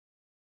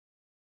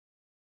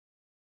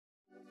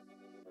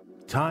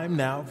Time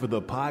now for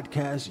the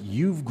podcast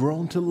you've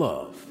grown to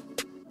love.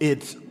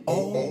 It's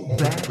All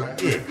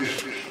That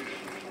Ish.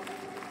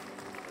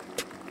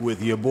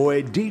 With your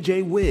boy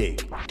DJ Wig.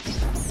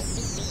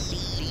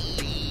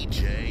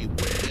 DJ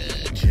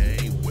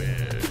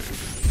Wig.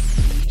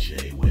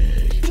 DJ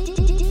Wig.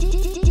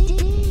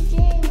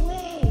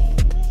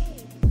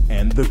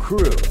 And the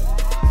crew.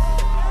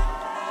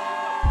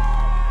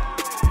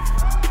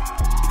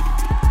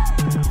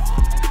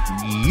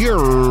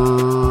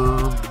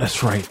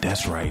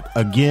 That's right.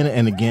 Again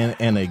and again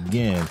and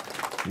again,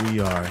 we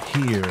are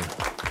here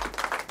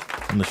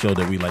on the show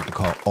that we like to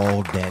call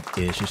All That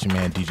Ish. It's your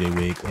man DJ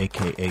Wig,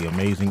 aka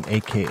Amazing,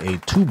 aka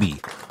To Be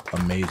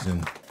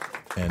Amazing.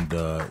 And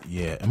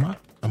yeah, am I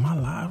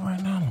live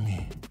right now?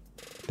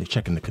 They're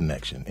checking the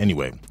connection.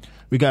 Anyway,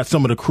 we got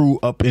some of the crew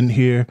up in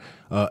here.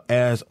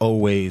 As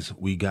always,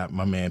 we got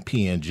my man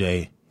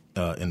PNJ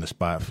in the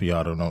spot. For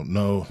y'all that don't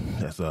know,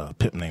 that's a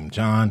pimp named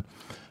John.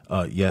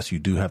 Yes, you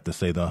do have to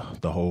say the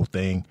whole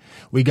thing.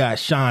 We got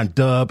Sean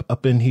Dub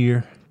up in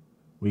here.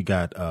 We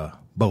got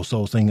Bo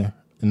Soul Singer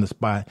in the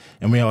spot.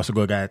 And we also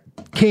got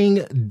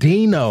King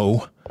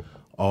Dino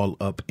all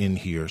up in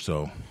here.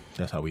 So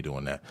that's how we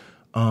doing that.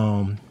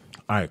 All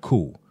right,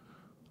 cool.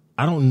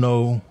 I don't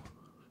know.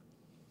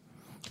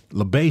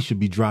 LeBay should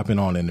be dropping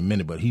on in a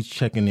minute, but he's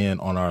checking in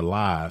on our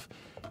live.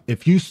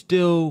 If you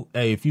still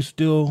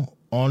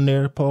on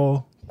there,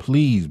 Paul,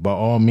 please, by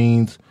all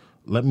means,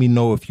 let me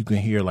know if you can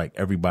hear like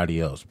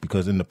everybody else,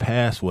 because in the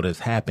past, what has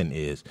happened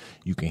is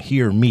you can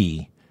hear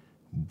me,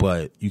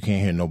 but you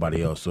can't hear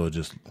nobody else. So it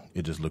just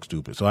looks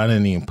stupid. So I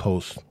didn't even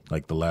post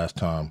like the last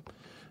time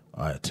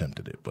I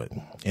attempted it. But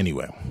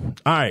anyway,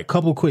 all right,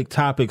 couple quick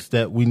topics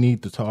that we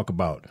need to talk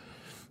about,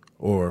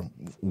 or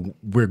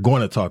we're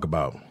going to talk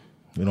about.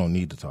 We don't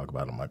need to talk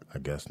about them, I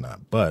guess not.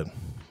 But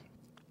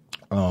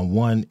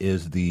one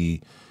is the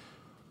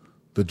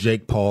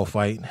Jake Paul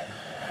fight.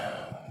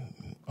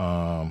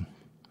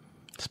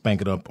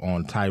 Spank it up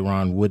on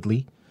Tyron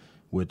Woodley,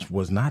 which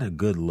was not a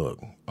good look.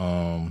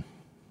 I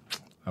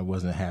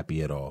wasn't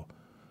happy at all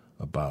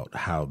about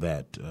how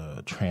that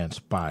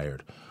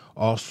transpired.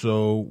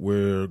 Also,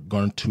 we're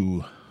going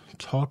to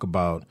talk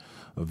about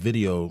a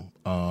video.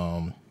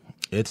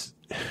 It's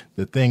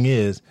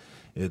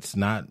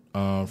not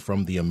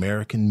from the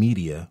American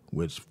media,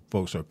 which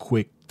folks are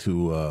quick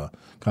to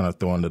kind of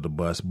throw under the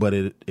bus, but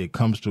it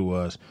comes to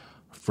us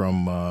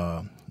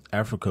from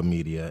Africa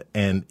media,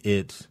 and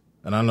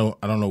I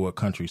don't know what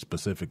country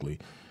specifically,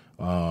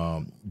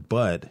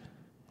 but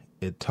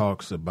it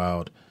talks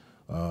about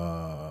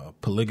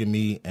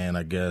polygamy and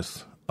I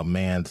guess a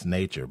man's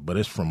nature. But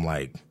it's from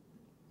like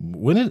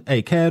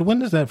Cad,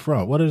 when is that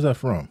from? What is that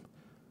from?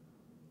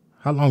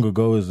 How long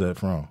ago is that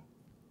from?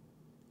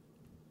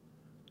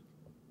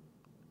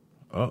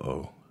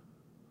 Uh-oh.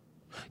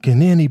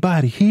 Can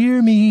anybody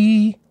hear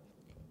me?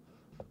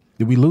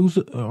 Did we lose?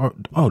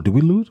 Did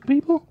we lose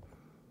people?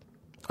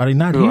 Are they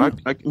not here?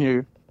 I can hear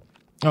you.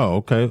 Oh,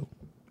 okay.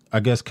 I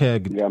guess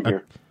Cad. Yeah, I'm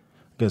here. I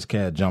guess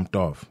Cad jumped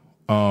off.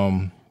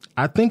 I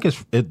think it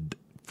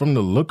from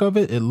the look of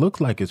it. It looks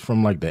like it's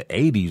from like the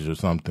 80s or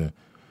something,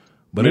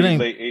 but maybe it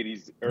ain't late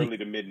 80s, early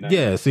to mid 90s.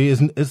 Yeah, see,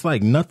 it's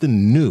like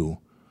nothing new.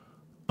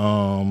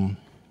 And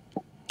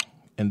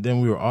then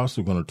we were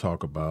also going to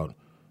talk about.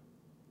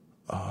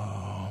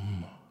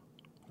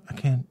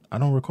 I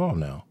don't recall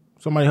now.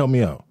 Somebody help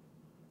me out.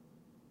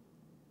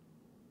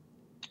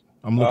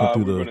 I'm looking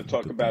through we're going to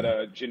talk about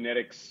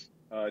genetics.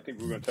 I think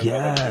we're going to talk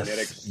about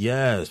genetics.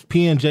 Yes.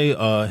 P&J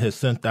has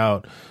sent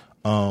out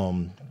a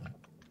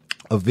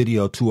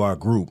video to our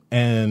group.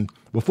 And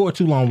before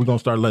too long, we're going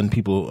to start letting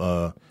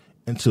people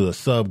into a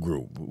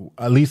subgroup.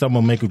 At least I'm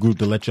going to make a group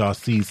to let y'all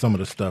see some of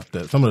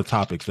the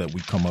topics that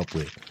we come up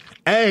with.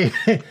 Hey,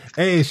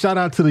 shout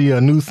out to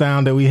the new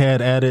sound that we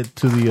had added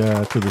to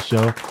the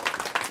show.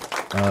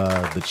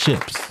 The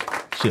chips.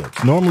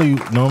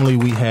 Normally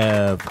we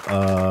have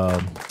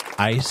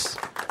ice.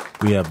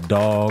 We have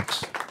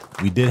dogs.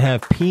 We did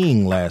have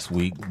peeing last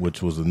week,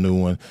 which was a new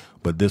one.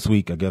 But this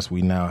week, I guess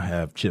we now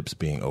have chips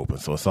being open.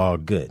 So it's all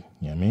good.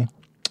 You know what I mean?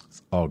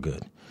 It's all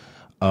good.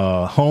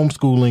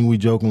 Homeschooling, we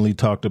jokingly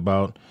talked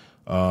about.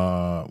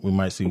 We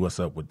might see what's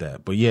up with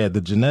that. But yeah,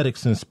 the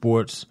genetics in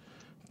sports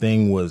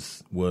thing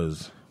was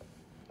pretty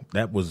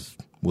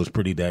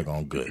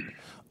daggone good.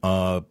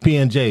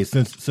 P&J,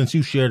 since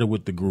you shared it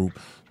with the group,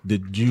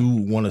 did you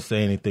want to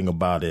say anything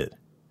about it?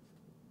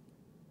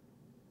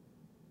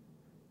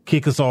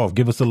 Kick us off.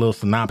 Give us a little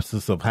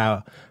synopsis of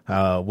how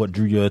what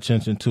drew your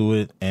attention to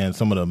it and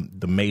some of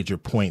the major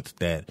points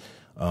that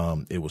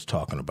it was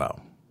talking about.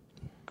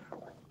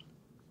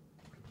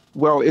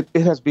 Well, it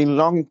has been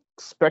long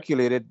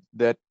speculated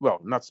that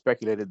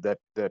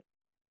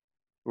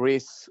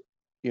race,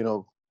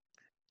 there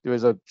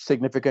is a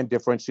significant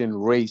difference in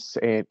race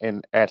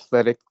and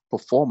athletic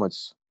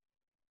performance.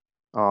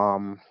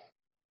 I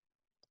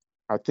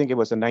think it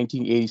was a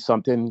 1980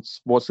 something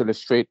Sports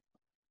Illustrated.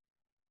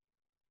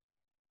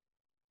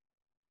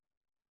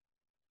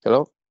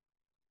 Hello?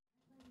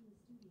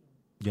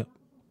 Yep.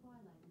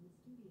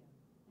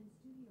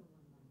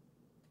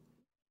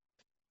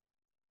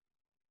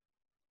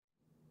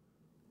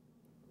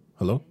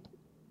 Hello?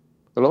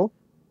 Hello?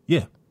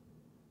 Yeah.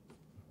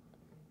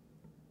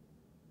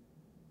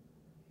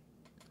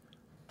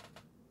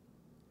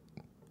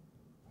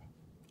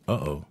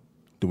 Uh-oh.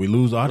 Did we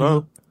lose audio?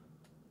 Hello?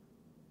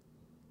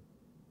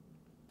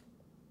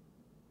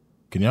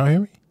 Can y'all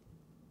hear me?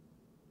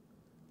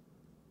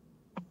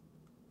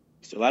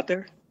 Still out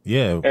there?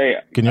 Yeah. Hey,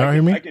 Can y'all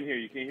hear me? I can hear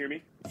you. Can you hear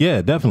me?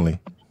 Yeah, definitely.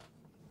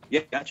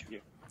 Yeah, gotcha. Yeah.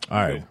 All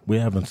right.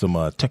 We're having some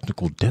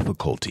technical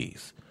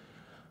difficulties.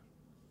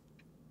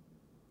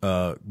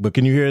 But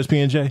can you hear us,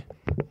 P&J?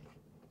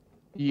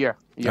 Yeah,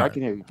 All I right.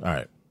 can hear you. All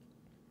right.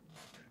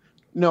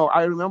 No,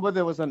 I remember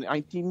there was a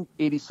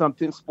 1980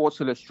 something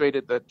Sports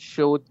Illustrated that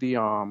showed the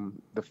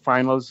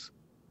finals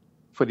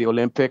for the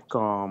Olympic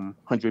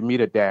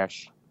 100-meter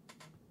dash,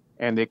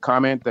 and they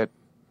comment that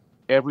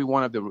every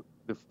one of the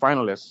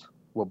finalists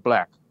were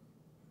black,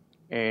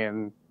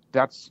 and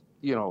that's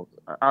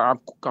I'm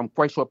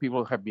quite sure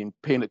people have been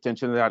paying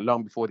attention to that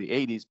long before the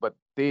 80s, but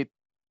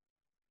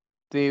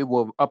they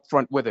were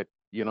upfront with it,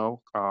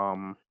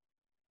 and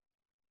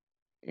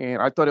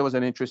I thought it was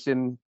an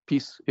interesting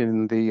piece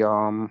in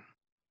the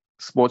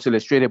Sports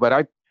Illustrated,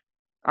 but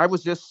I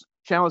was just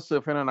channel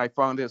surfing and I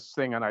found this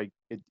thing and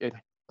it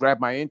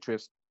grabbed my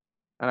interest,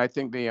 and I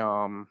think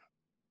the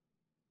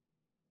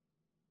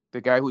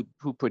guy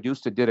who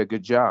produced it did a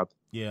good job.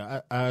 Yeah,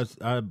 I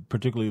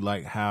particularly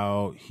like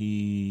how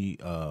he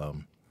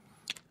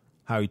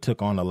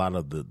took on a lot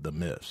of the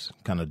myths,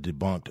 kind of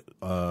debunked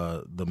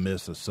the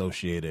myths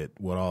associated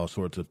with all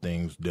sorts of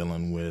things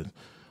dealing with.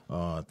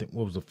 I think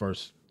what was the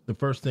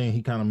first thing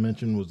he kind of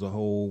mentioned was the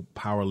whole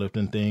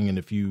powerlifting thing, and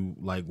if you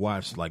like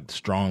watch like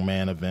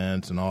strongman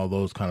events and all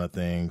those kind of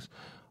things,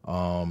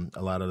 a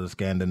lot of the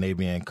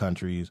Scandinavian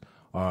countries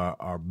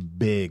are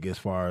big as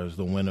far as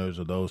the winners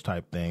of those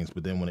type things.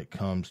 But then when it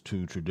comes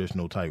to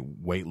traditional type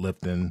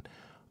weightlifting,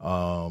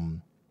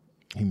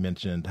 he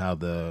mentioned how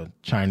the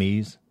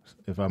Chinese,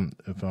 if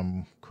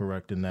I'm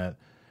correct in that,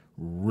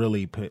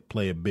 really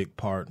play a big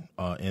part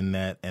in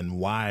that, and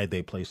why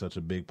they play such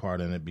a big part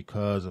in it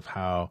because of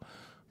how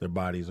their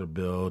bodies are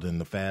built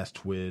and the fast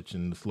twitch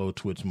and the slow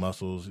twitch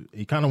muscles.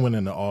 He kind of went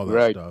into all that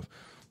Right. stuff.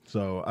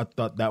 So I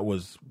thought that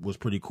was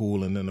pretty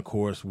cool. And then of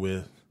course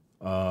with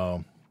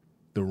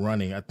the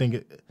running, I think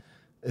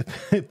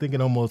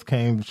it almost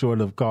came short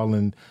of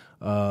calling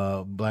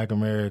Black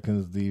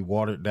Americans the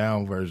watered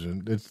down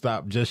version. It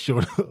stopped just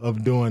short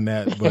of doing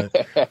that, but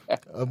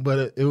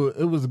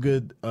it was a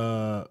good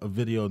a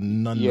video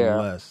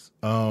nonetheless.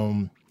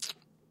 King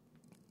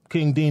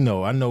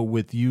Dino, I know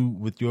with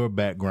your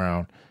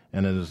background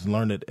and as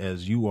learned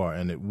as you are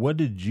in it, what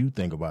did you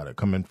think about it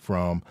coming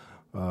from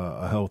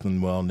a health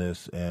and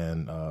wellness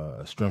and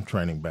strength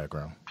training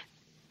background?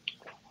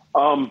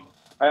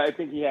 I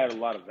think he had a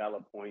lot of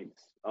valid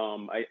points.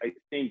 I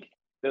think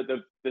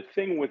the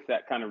thing with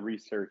that kind of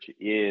research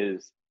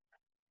is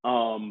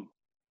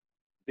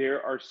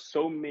there are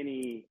so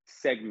many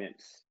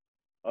segments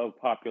of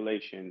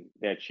population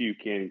that you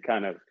can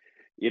kind of,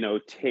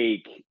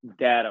 take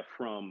data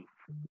from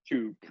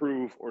to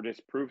prove or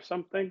disprove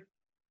something.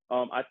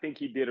 I think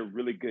he did a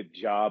really good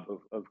job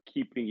of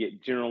keeping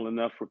it general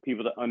enough for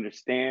people to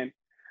understand.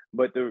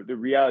 But the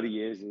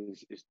reality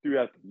is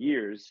throughout the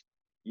years,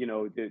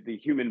 the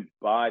human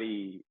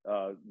body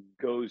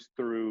goes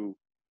through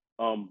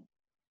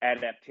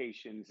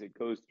adaptations. It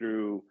goes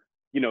through,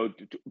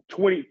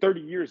 20,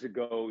 30 years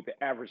ago,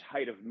 the average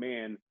height of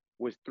man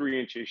was 3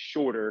 inches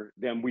shorter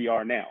than we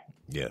are now.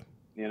 Yeah.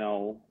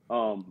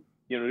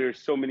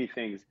 There's so many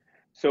things.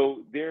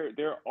 So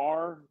there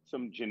are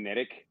some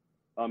genetic,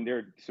 there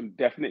are some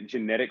definite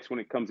genetics when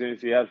it comes in.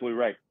 So you're absolutely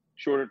right.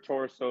 Shorter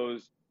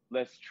torsos,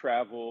 less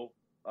travel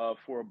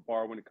for a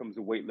bar when it comes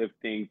to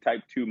weightlifting,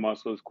 type 2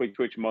 muscles, quick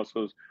twitch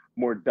muscles,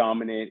 more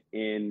dominant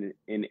in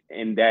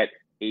that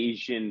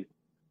Asian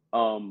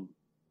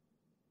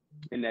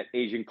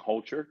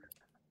culture.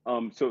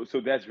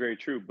 So that's very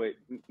true. But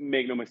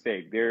make no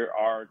mistake, there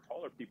are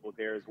taller people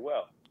there as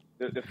well.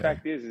 The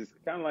fact is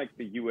kind of like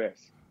the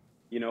U.S.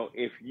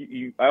 If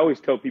I always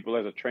tell people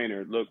as a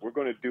trainer, look, we're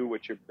going to do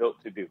what you're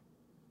built to do.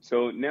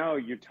 So now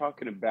you're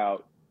talking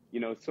about,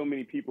 so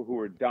many people who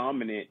are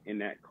dominant in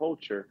that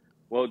culture.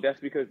 Well, that's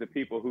because the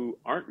people who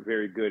aren't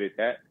very good at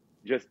that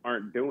just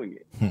aren't doing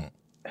it.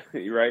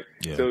 Right?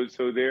 Yeah.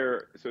 So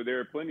there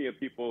are plenty of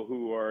people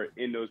who are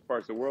in those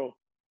parts of the world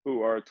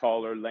who are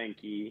taller,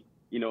 lanky,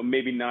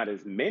 maybe not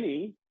as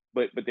many,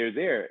 but they're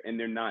there and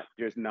they're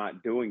just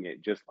not doing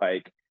it. Just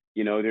like,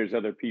 there's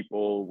other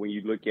people when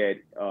you look at,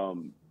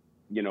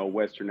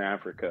 Western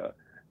Africa.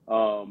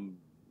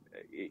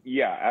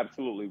 Yeah,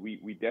 absolutely.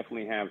 We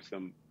definitely have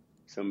some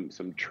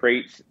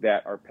traits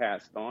that are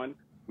passed on.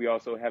 We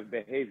also have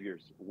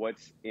behaviors.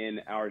 What's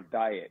in our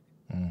diet?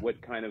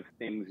 What kind of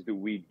things do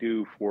we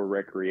do for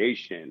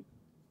recreation?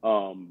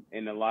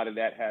 And a lot of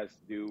that has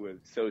to do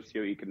with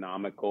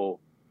socioeconomical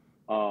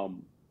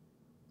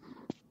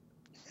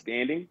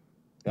standing.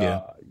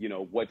 Yeah.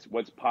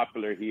 What's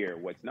popular here,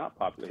 what's not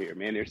popular here,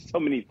 man. There's so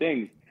many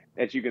things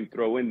that you can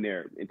throw in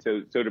there. And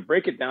so to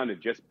break it down to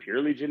just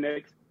purely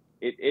genetics,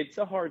 It's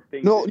a hard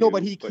thing. No, to no, do,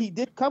 but he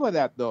did cover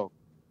that though,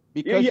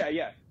 yeah, because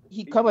yeah.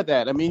 he covered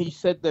that. I mean, he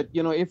said that,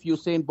 you know, if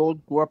Usain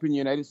Bolt grew up in the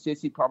United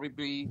States, he'd probably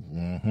be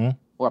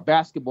or a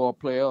basketball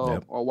player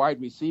or wide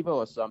receiver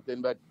or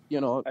something. But, you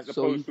know, as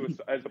opposed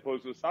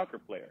to a soccer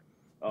player.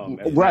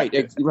 Right.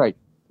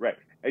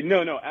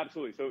 No,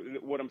 absolutely. So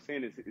what I'm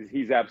saying is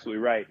he's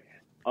absolutely right.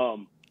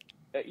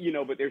 You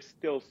know, but there's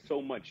still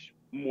so much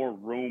more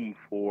room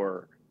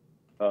for,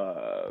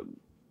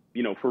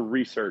 you know, for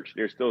research.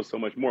 There's still so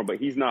much more, but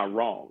he's not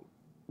wrong.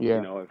 Yeah.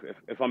 You know,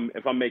 if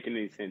I'm making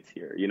any sense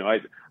here, you know,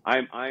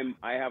 I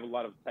have a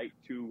lot of type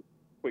 2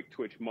 quick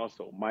twitch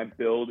muscle. My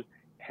build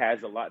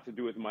has a lot to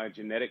do with my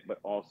genetic, but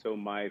also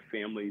my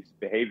family's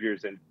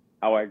behaviors and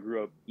how I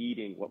grew up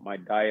eating, what my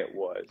diet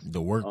was.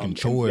 The work and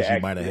chores you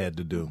might have had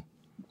to do.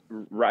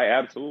 Right,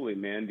 absolutely,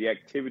 man. The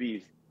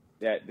activities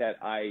that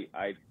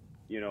I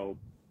you know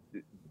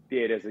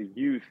did as a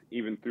youth,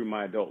 even through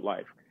my adult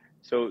life.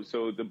 So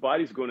the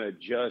body's going to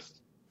adjust.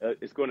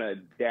 It's going to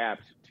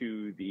adapt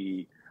to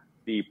the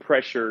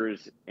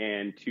pressures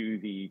and to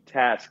the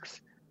tasks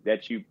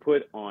that you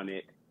put on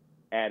it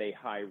at a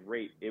high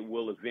rate. It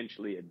will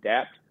eventually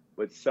adapt,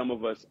 but some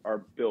of us are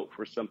built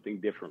for something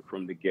different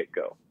from the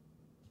get-go.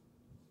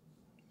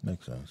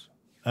 Makes sense,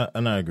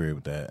 and I agree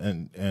with that.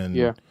 And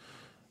yeah,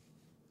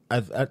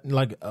 I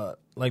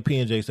like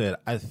P&J said,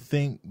 I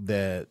think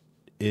that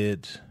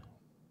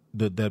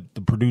the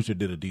producer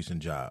did a decent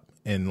job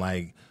and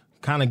like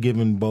kind of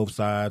giving both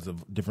sides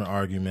of different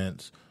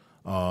arguments,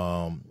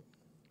 and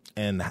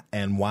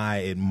why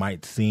it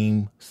might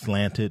seem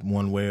slanted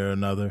one way or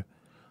another.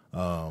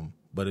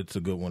 But it's a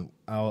good one.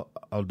 I'll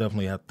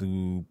definitely have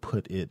to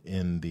put it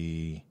in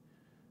the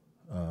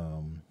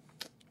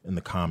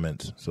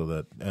comments, so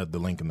that add the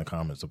link in the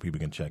comments so people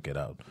can check it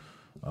out,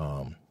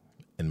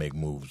 and make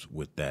moves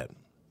with that.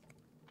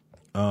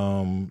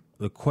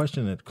 The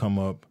question that come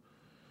up,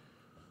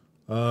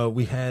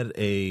 we had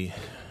a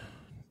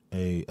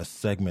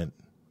segment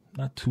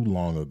not too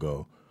long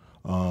ago,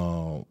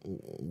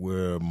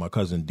 where my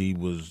cousin D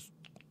was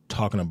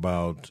talking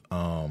about,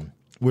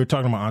 we were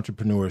talking about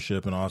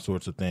entrepreneurship and all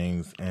sorts of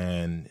things,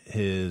 and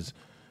his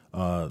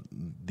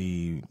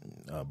the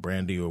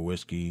brandy or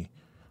whiskey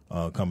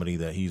company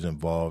that he's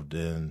involved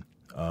in.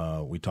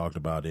 We talked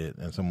about it,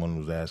 and someone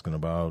was asking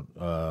about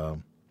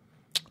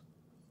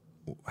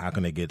how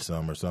can they get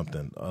some or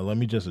something. Let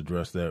me just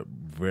address that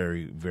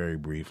very, very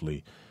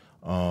briefly.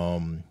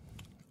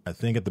 I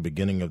think at the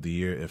beginning of the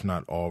year, if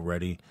not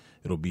already,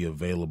 it'll be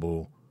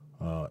available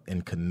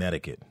in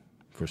Connecticut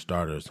for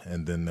starters,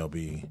 and then they'll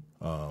be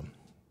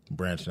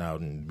branching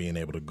out and being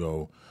able to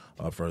go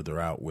further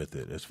out with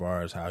it. As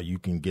far as how you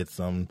can get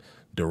some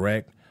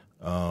direct,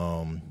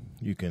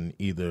 you can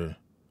either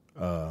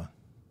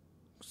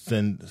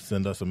send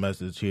us a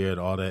message here at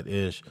All That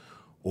Ish,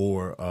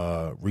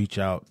 or reach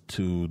out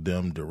to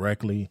them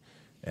directly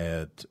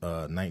at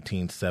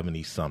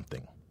 1970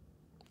 something.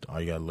 All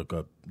you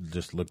gotta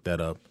just look that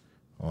up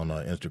on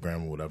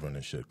Instagram or whatever, and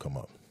it should come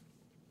up.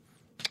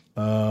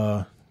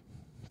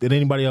 Did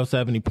anybody else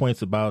have any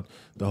points about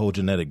the whole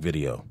genetic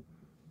video?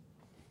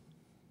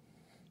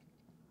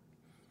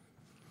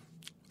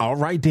 All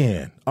right,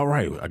 then. All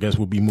right, I guess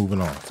we'll be moving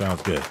on.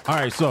 Sounds good. All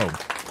right, so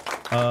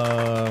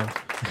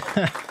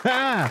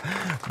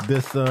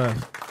this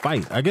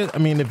fight. I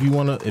mean, if you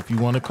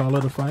wanna call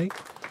it a fight,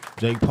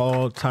 Jake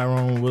Paul,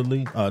 Tyron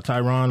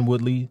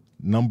Woodley,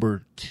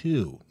 number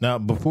 2. Now,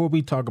 before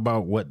we talk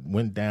about what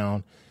went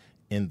down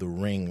in the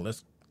ring,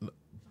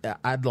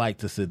 I'd like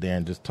to sit there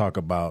and just talk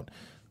about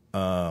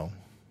kind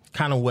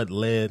of what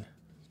led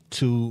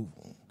to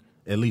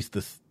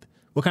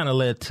what kind of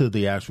led to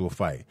the actual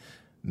fight,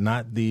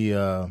 not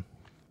the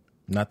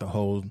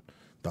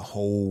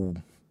whole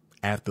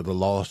after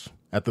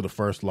the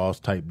first loss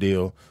type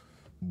deal,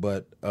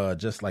 but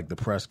just like the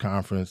press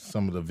conference,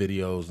 some of the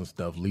videos and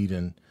stuff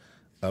leading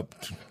up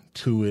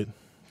to it,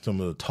 some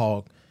of the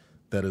talk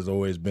that has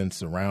always been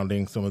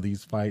surrounding some of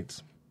these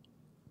fights.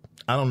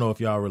 I don't know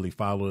if y'all really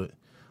follow it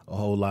a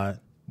whole lot,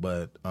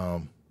 but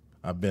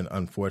I've been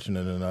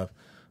unfortunate enough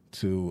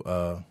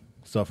to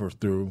suffer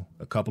through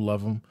a couple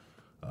of them.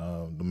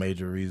 The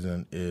major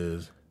reason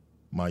is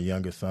my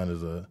youngest son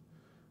is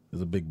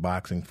a big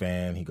boxing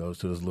fan. He goes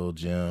to his little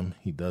gym.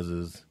 He does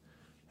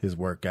his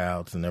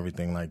workouts and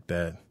everything like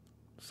that.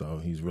 So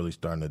he's really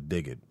starting to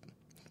dig it.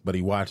 But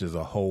he watches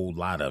a whole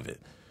lot of it.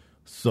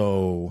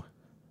 So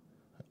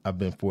I've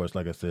been forced,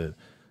 like I said,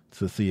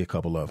 to see a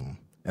couple of them.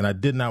 And I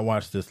did not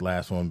watch this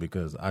last one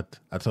because I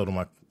told him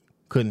I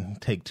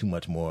couldn't take too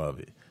much more of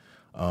it.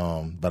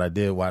 But I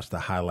did watch the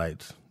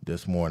highlights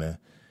this morning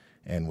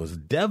and was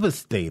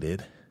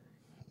devastated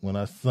when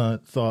I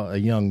saw a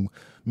young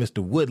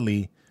Mr.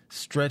 Woodley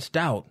stretched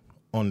out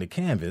on the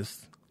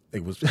canvas.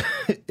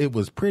 It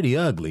was pretty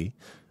ugly.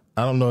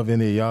 I don't know if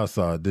any of y'all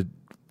saw it.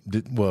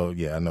 Well,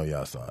 yeah, I know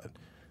y'all saw it.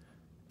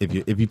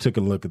 If you took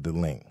a look at the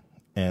link,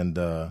 and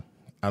I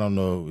don't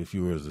know if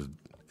you were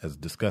as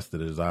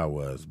disgusted as I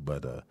was,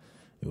 but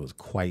it was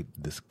quite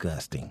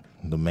disgusting,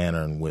 the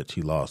manner in which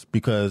he lost.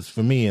 Because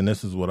for me, and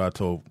this is what I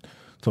told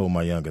told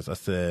my youngest, I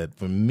said,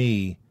 for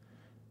me,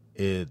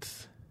 he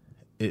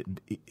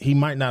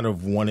might not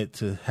have wanted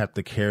to have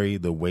to carry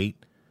the weight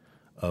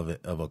of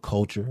a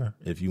culture,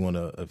 if you want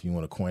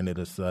to coin it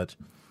as such.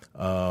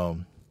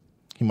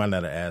 He might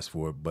not have asked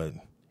for it, but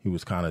he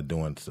was kind of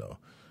doing so.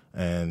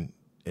 And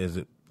is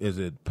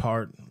it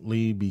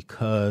partly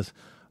because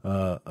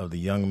of the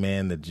young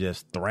man that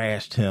just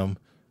thrashed him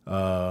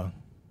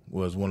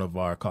was one of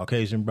our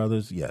Caucasian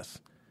brothers?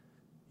 Yes,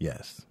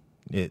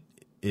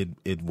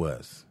 it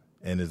was.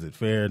 And is it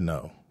fair?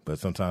 No. But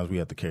sometimes we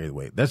have to carry the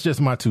weight. That's just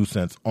my 2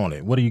 cents on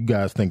it. What do you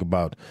guys think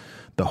about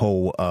the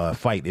whole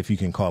fight, if you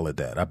can call it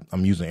that?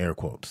 I'm using air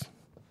quotes.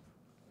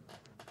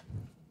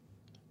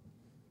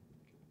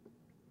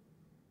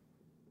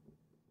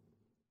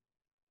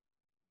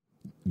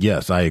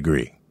 Yes, I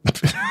agree.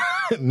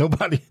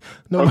 Nobody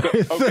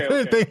Okay. said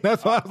anything.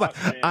 That's why I was like,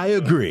 I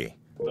agree.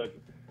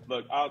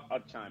 Look,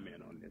 I'll chime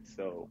in on this.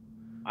 So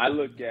I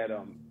look at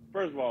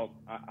first of all,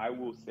 I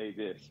will say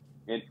this,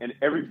 and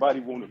everybody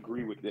won't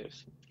agree with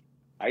this.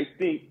 I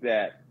think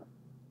that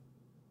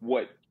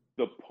what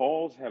the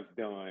Pauls have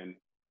done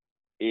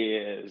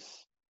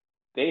is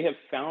they have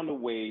found a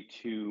way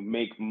to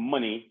make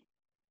money,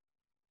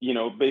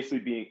 basically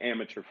being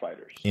amateur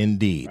fighters.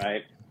 Indeed.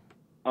 Right.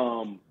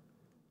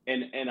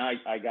 And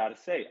I gotta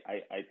say,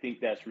 I think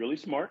that's really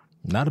smart.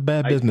 Not a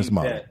bad business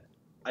model.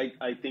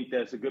 I think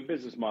that's a good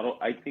business model.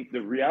 I think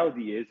the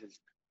reality is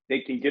they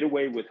can get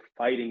away with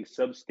fighting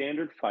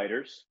substandard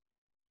fighters.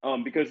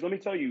 Because let me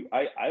tell you,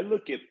 I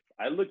look at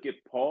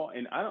Paul,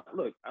 and I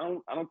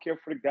don't care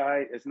for the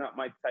guy. It's not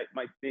my type,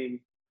 my thing.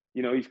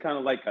 He's kind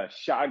of like a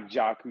shock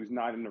jock who's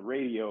not in the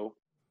radio,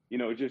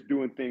 just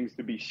doing things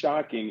to be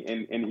shocking,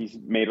 and he's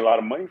made a lot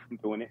of money from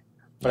doing it.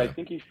 But I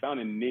think he found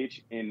a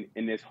niche in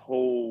this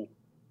whole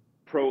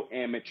pro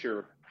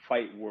amateur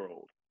fight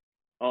world.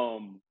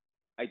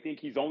 I think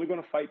he's only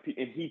going to fight,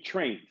 and he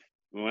trains.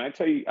 When I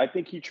tell you, I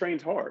think he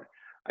trains hard.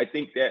 I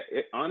think that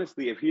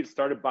honestly, if he had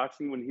started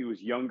boxing when he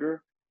was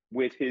younger,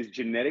 with his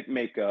genetic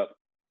makeup,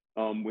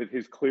 with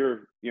his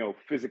clear,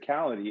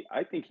 physicality,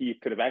 I think he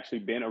could have actually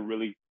been a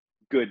really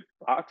good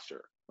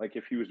boxer. Like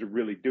if he was to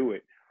really do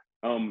it.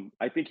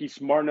 I think he's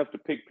smart enough to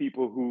pick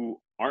people who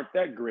aren't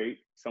that great,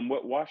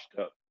 somewhat washed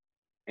up,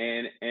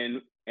 and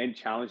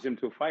challenge them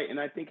to a fight. And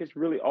I think it's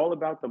really all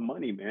about the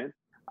money, man.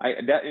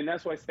 And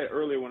that's why I said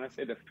earlier when I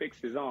said the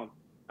fix is on.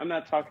 I'm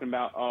not talking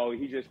about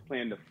he just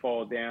planned to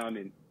fall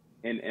down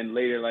and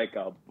later like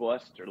a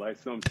buster, like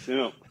some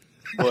simp.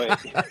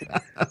 But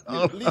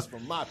at least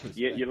from my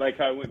perspective. You like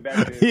how I went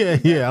back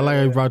there. Yeah, I like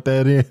how you brought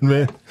that in,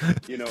 man.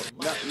 Not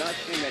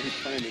saying that he's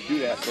planning to do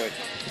that,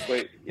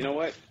 but you know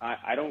what?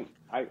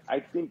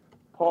 I think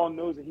Paul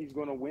knows that he's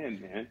going to win,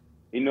 man.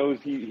 He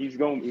knows he's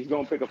going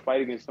to pick a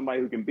fight against somebody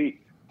who can beat.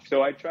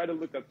 So I try to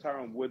look up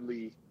Tyron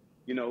Woodley,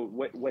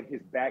 what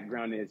his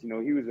background is.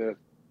 He was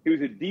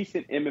a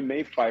decent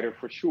MMA fighter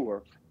for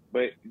sure,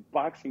 but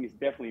boxing is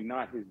definitely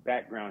not his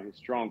background, his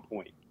strong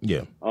point.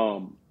 Yeah.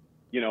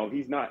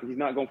 He's not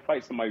going to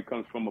fight somebody who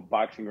comes from a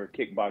boxing or a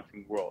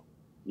kickboxing world.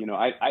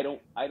 I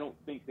don't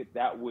think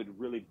that would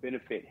really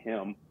benefit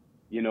him,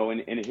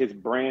 in his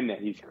brand that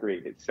he's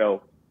created.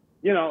 So,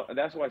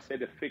 that's why I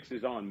said the fix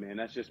is on, man.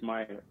 That's just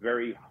my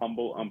very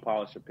humble,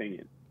 unpolished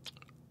opinion.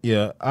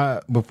 Yeah.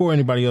 Before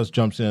anybody else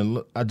jumps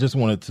in, I just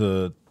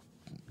wanted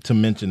to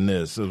mention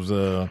this. It was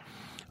a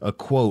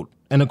quote.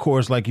 And of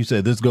course, like you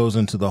said, this goes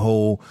into the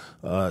whole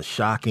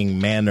shocking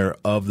manner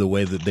of the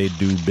way that they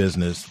do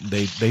business.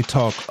 They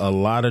talk a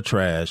lot of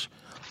trash.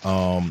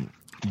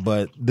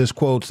 But this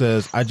quote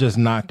says, "I just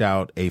knocked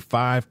out a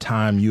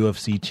 5-time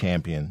UFC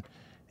champion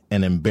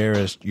and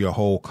embarrassed your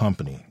whole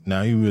company."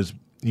 Now he was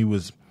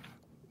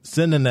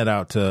sending that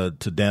out to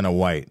Dana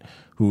White,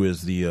 who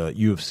is the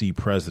UFC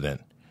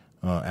president,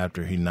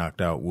 after he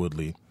knocked out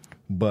Woodley.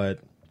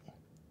 But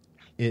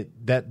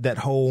that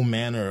whole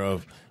manner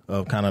of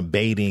kind of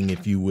baiting,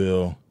 if you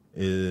will,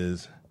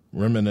 is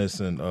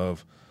reminiscent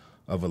of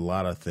a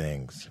lot of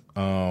things.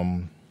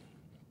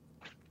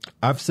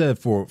 I've said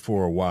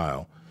for a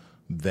while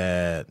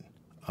that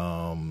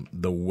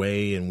the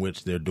way in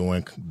which they're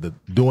doing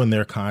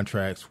their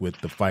contracts with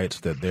the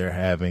fights that they're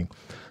having,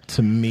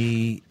 to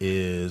me,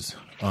 is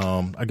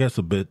I guess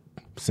a bit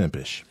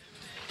simpish.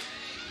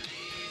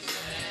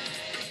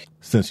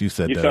 Since you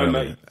said that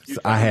earlier,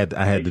 I had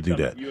to do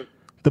that.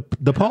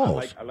 The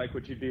pause. I like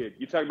what you did.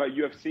 You talking about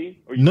UFC?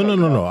 Or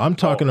No. I'm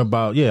talking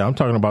about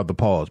the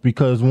pause,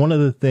 because one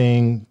of the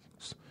things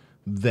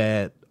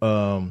that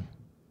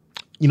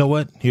you know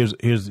what? Here's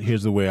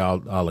the way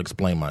I'll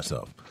explain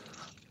myself.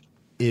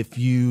 If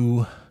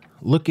you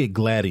look at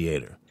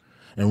Gladiator,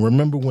 and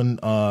remember when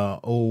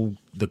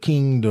the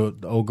king, the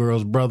old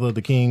girl's brother,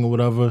 the king or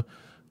whatever,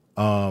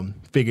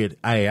 figured,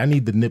 hey, I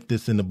need to nip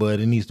this in the bud.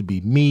 It needs to be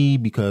me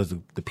because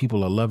the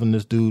people are loving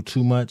this dude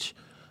too much.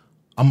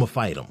 I'm gonna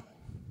fight him.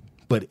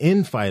 But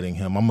in fighting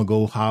him, I'm going to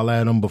go holler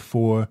at him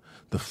before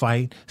the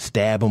fight,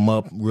 stab him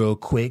up real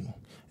quick.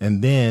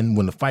 And then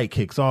when the fight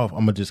kicks off,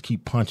 I'm going to just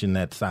keep punching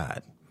that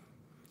side.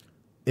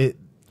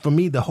 For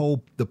me,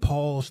 the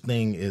pause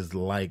thing is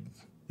like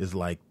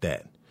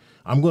that.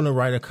 I'm going to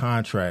write a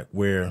contract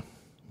where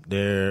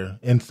they're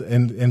in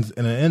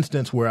an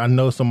instance where I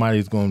know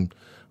somebody's going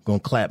to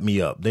clap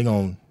me up. They're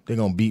going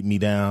to beat me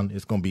down.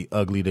 It's going to be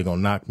ugly. They're going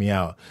to knock me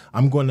out.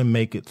 I'm going to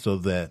make it so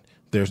that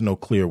there's no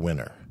clear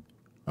winner.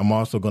 I'm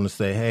also going to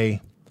say,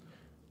 hey,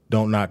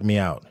 don't knock me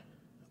out.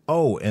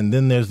 Oh, and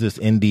then there's this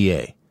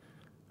NDA.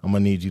 I'm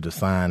going to need you to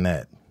sign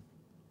that.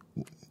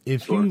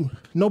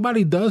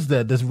 Nobody does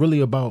that. That's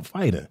really about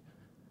fighting.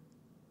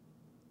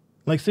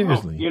 Like,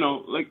 seriously.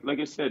 Well, like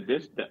I said,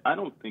 I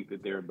don't think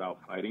that they're about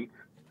fighting.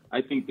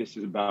 I think this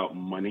is about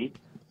money.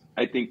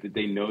 I think that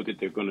they know that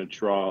they're going to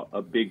draw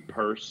a big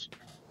purse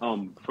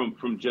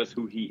from just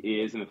who he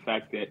is, and the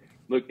fact that,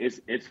 look,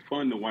 it's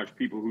fun to watch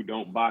people who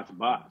don't box.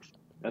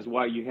 That's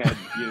why you had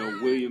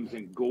Williams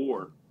and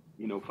Gore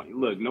fight.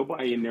 Look,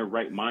 nobody in their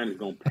right mind is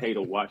going to pay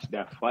to watch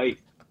that fight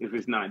if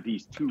it's not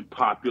these two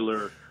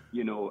popular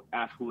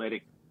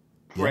athletic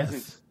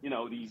presence.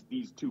 Yes.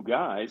 These two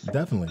guys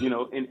definitely.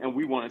 And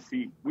we want to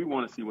see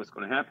what's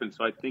going to happen.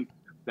 So I think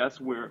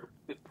that's where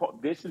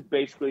this is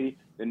basically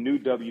the new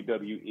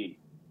WWE,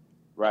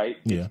 right?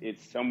 Yeah.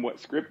 It's somewhat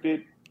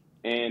scripted,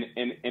 and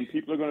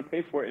people are going to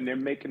pay for it, and they're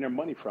making their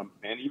money from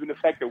it. And even the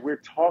fact that we're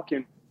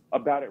talking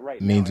about it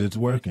right means now it's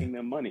working. Making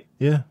them money.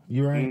 Yeah,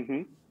 you're right.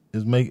 Mm-hmm.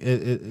 It's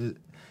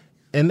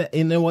and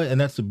you know what? And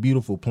that's a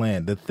beautiful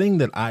plan. The thing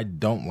that I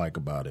don't like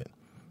about it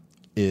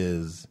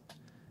is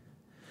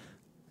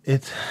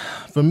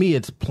for me,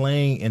 it's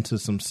playing into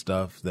some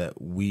stuff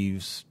that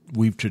we've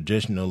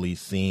traditionally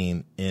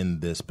seen in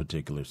this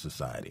particular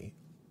society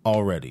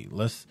already.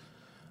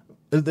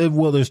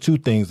 There's two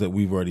things that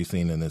we've already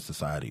seen in this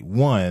society.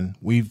 One,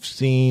 we've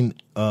seen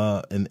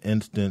an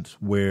instance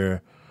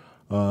where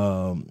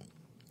the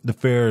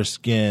fairer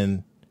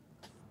skin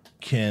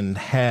can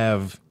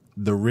have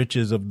the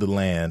riches of the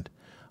land,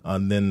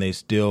 and then they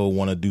still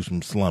want to do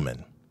some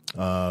slumming.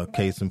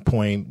 Case in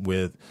point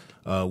with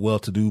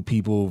well-to-do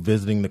people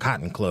visiting the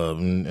Cotton Club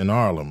in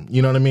Harlem.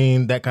 You know what I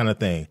mean? That kind of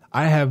thing.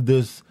 I have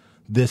this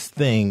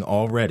thing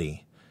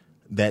already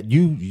that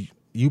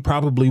you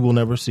probably will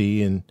never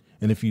see, and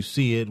if you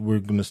see it, we're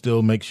going to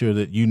still make sure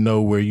that you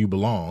know where you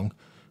belong,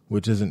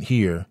 which isn't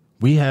here.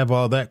 We have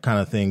all that kind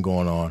of thing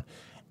going on,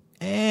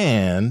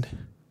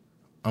 and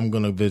I'm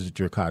going to visit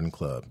your Cotton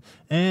Club,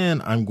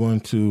 and I'm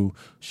going to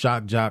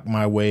shock jock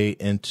my way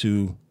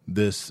into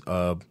this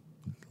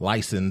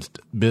licensed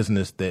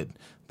business that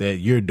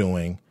you're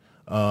doing.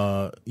 You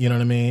know what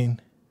I mean?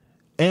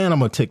 And I'm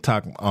going to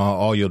TikTok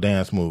all your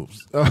dance moves.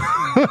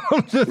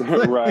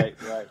 Right.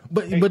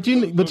 But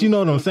you know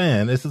what I'm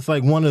saying? It's just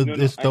like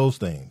those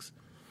things.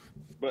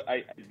 But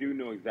I do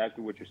know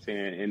exactly what you're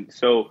saying. And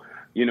so,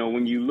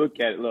 when you look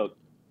at it, look,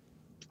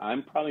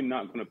 I'm probably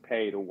not going to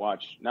pay to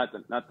watch, not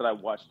that I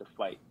watch the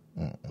fight,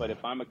 but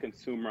if I'm a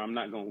consumer, I'm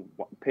not going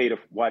to pay to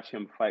watch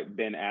him fight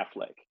Ben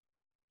Affleck.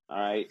 All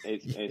right.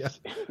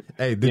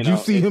 Hey, did you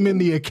see him in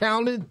The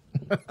Accountant?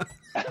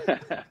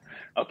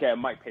 Okay, I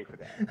might pay for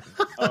that.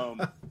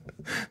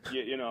 But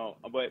you know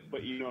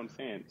what I'm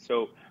saying.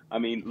 So, I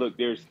mean, look,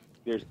 there's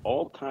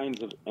all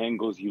kinds of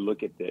angles you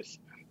look at this.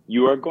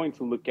 You are going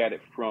to look at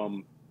it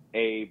from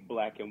a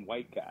black and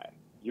white guy.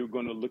 You're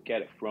going to look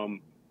at it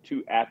from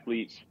two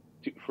athletes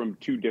from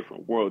two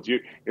different worlds.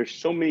 There's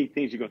so many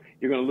things you're going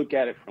to look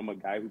at it from a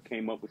guy who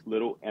came up with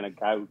little and a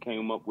guy who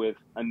came up with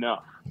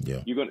enough.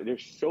 Yeah.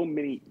 There's so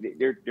many.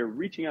 They're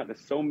reaching out to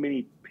so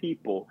many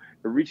people.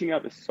 They're reaching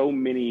out to so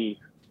many.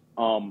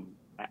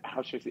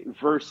 How should I say,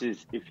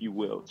 verses, if you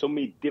will, so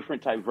many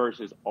different type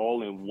verses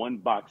all in one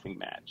boxing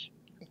match,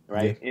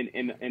 right? Yeah.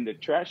 And the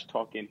trash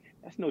talking,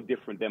 that's no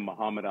different than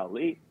Muhammad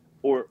Ali,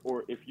 or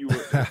if you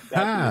were back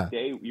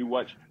in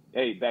the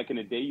day, back in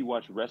the day you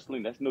watch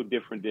wrestling, that's no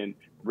different than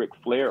Ric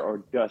Flair or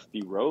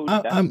Dusty Rhodes.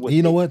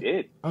 You know what?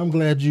 Did. I'm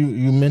glad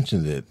you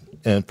mentioned it.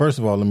 And first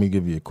of all, let me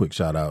give you a quick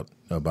shout out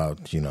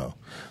about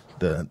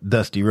the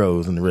Dusty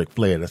Rhodes and the Ric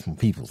Flair. That's some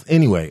people's.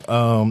 Anyway,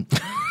 I'm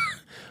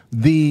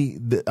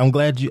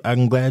glad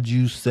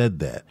you said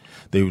that.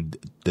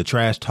 The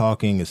trash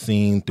talking is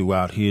seen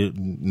throughout here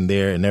and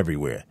there and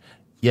everywhere.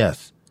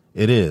 Yes,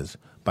 it is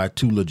by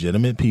two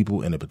legitimate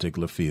people in a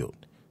particular field.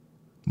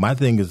 My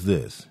thing is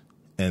this,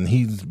 and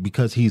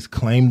because he's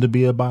claimed to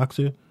be a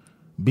boxer,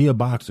 be a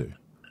boxer.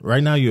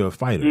 Right now you're a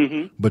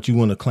fighter, but you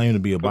want to claim to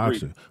be a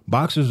boxer. Agreed.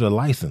 Boxers are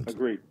licensed.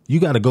 Agreed. You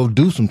got to go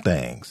do some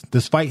things.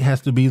 This fight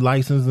has to be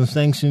licensed and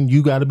sanctioned.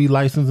 You got to be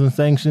licensed and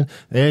sanctioned.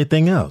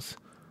 Everything else.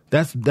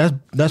 That's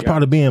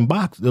part of being a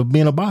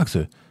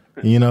boxer,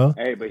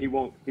 Hey, but he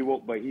won't.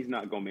 But he's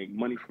not gonna make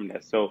money from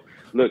that. So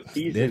look,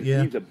 he's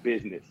a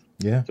business.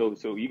 Yeah.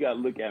 So you got to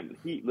look at him.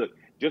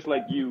 Just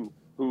like you,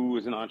 who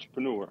is an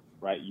entrepreneur,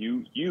 right?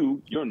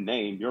 Your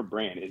name, your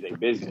brand is a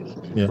business,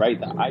 right?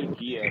 The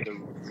idea, the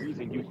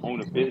reason you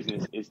own a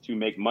business is to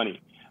make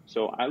money.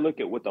 So I look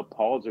at what the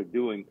Pauls are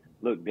doing.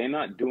 Look, they're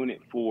not doing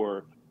it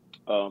for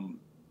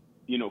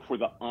for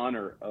the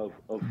honor of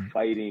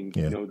fighting,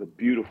 the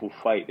beautiful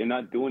fight. They're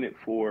not doing it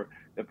for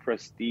the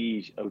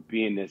prestige of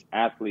being this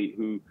athlete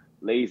who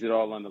lays it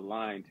all on the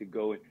line to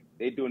go.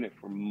 They're doing it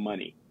for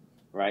money,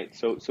 right?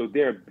 So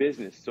they're a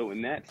business. So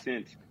in that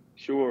sense,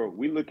 sure,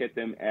 we look at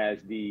them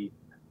as the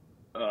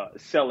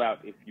sellout,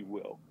 if you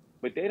will.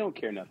 But they don't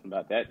care nothing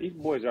about that. These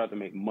boys are out to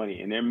make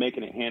money, and they're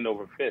making it hand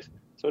over fist.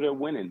 So they're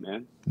winning,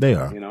 man. They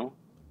are. You know?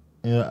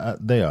 Yeah,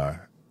 they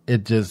are.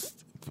 It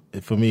just,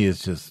 for me,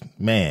 it's just,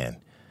 man,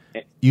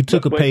 you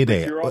took a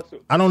payday. Also,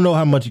 I don't know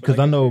how much, because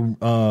I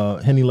know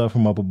Henny Love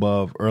from Up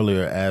Above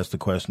earlier asked the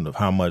question of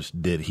how much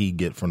did he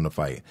get from the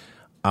fight.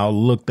 I'll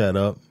look that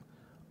up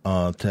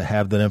to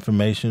have that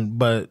information.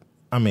 But,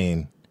 I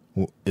mean,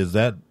 is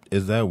that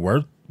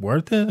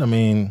worth it? I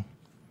mean.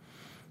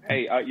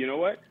 Hey, you know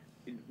what?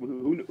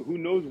 Who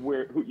knows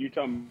who you're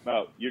talking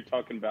about? You're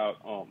talking about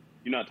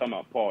you're not talking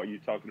about Paul. You're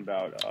talking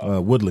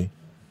about Woodley.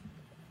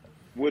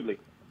 Woodley.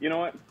 You know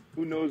what?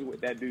 Who knows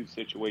what that dude's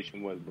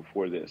situation was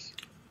before this?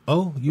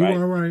 Oh, you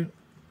are right.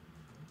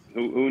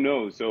 Who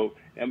knows? So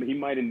I mean, he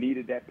might have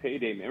needed that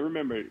payday, man.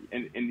 Remember,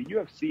 in the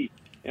UFC,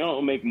 they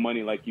don't make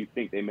money like you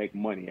think they make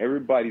money.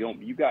 Everybody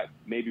don't. You got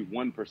maybe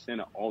 1%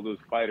 of all those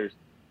fighters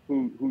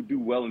who do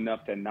well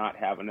enough to not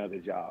have another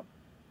job.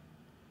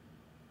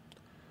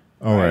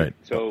 All right.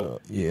 So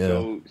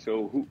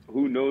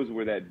who knows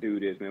where that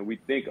dude is, man? We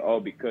think,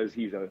 because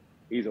he's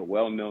a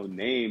well-known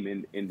name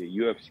in the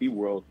UFC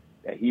world,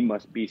 that he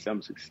must be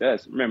some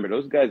success. Remember,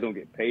 those guys don't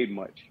get paid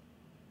much,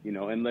 you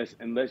know, unless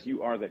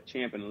you are the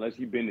champ, and unless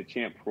you've been the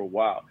champ for a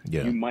while.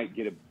 Yeah. You might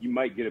get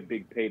a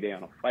big payday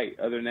on a fight.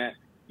 Other than that,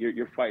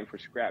 you're fighting for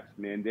scraps,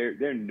 man.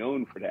 They're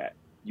known for that.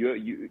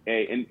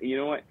 And you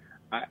know what?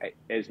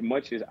 As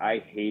much as I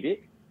hate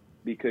it,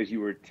 because you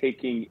were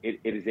taking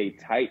it is a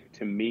type,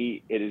 to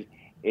me, it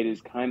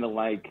is kind of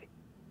like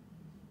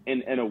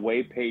in a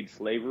way paid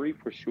slavery,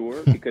 for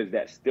sure, because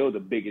that's still the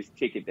biggest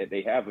ticket that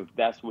they have if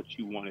that's what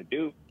you want to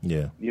do.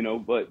 Yeah. You know,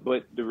 but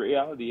the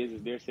reality is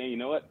they're saying, you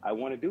know what, I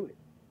want to do it.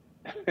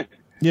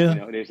 Yeah. You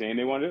know, they're saying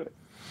they want to do it.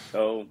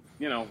 So,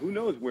 you know, who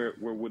knows where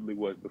Woodley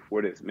was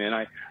before this,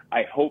 man.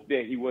 I hope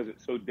that he wasn't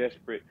so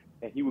desperate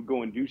that he would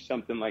go and do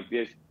something like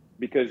this,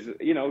 because,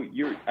 you know,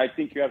 I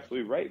think you're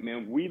absolutely right,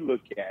 man. We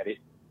look at it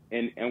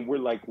and we're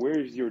like,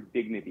 where's your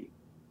dignity?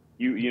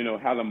 You know,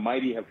 how the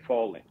mighty have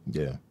fallen.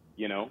 Yeah.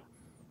 You know?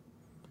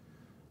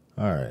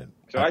 All right.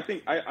 So I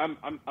think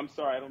I'm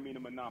sorry, I don't mean to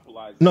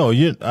monopolize. No,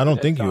 I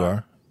don't think you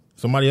are.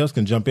 Somebody else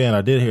can jump in.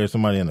 I did hear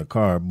somebody in the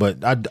car,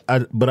 but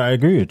I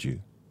agree with you.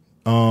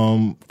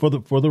 For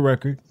the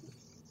record,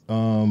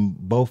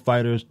 both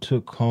fighters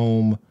took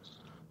home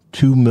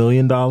 $2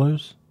 million.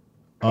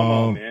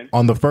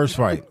 On the first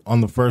fight.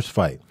 On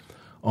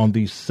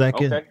the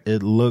second,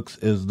 It looks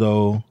as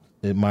though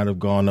it might have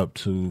gone up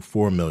to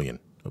 $4 million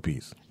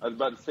apiece. I was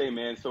about to say,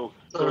 man. So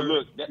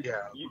look,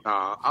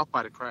 I'll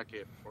fight a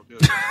crackhead for $1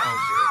 million.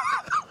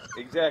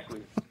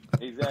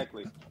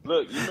 Exactly.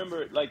 Look, you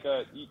remember, like,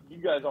 you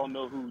guys all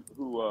know who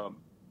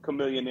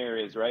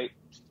Chamillionaire is, right?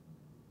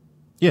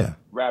 Yeah.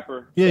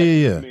 Rapper. Yeah.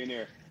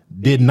 Chamillionaire.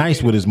 Did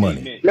nice with his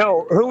money.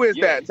 No, who is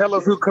that? Tell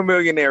us who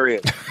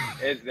Chamillionaire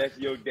is. That's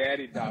your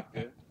daddy,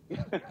 doctor.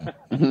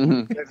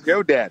 That's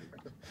your daddy.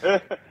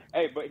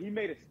 Hey, but he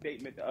made a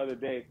statement the other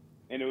day,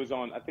 and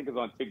I think it was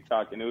on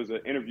TikTok, and it was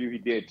an interview he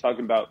did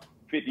talking about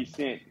 50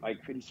 Cent.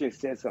 Like, 50 Cent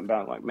said something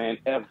about, like, man,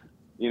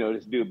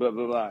 this dude, blah,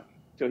 blah, blah.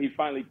 So he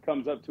finally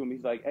comes up to him.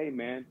 He's like, hey,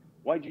 man,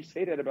 why'd you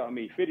say that about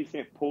me? 50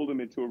 Cent pulled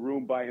him into a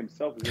room by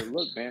himself and said,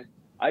 look, man,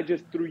 I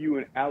just threw you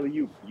an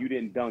alley-oop. You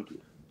didn't dunk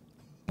it.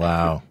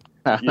 Wow.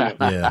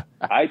 Yeah.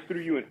 I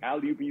threw you an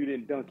alley-oop and you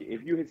didn't dunk it.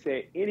 If you had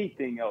said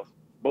anything else,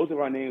 both of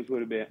our names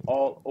would have been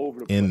all over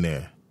the place. In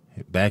there.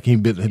 Back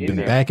in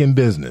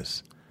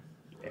business.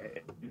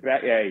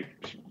 Hey,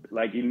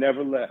 like he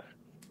never left.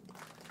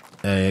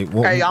 Hey,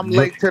 I'm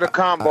late to the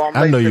combo.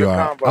 I know you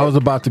are. I was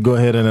about to go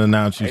ahead and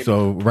announce you.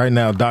 So right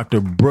now,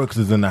 Dr. Brooks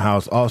is in the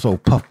house. Also,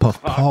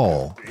 Puff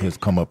Paul has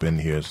come up in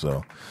here.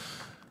 So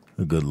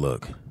a good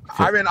look.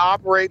 I've been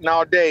operating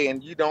all day,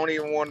 and you don't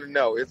even want to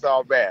know. It's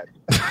all bad.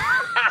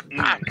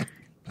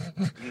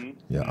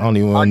 Yeah, I don't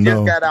even want to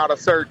know. I just got out of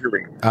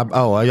surgery.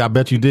 I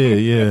bet you did.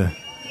 Yeah.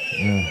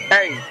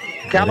 Hey,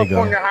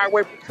 California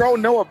Highway Patrol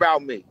know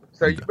about me,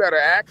 so you better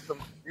ask them.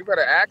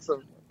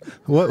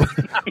 What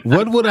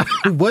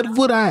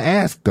would I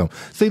ask them?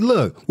 See,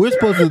 look, we're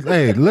supposed to.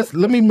 Hey, let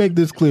me make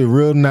this clear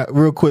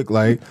real quick.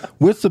 Like,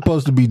 we're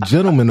supposed to be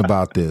gentlemen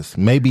about this.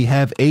 Maybe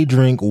have a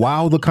drink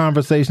while the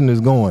conversation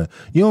is going.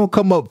 You don't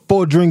come up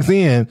 4 drinks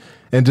in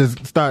and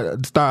just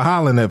start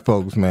hollering at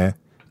folks, man.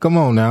 Come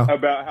on now.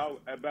 About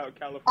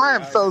California. I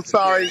am so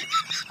sorry.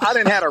 I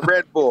didn't have a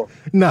Red Bull.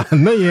 No,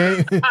 you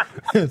ain't.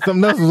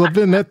 Something else was up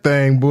in that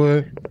thing,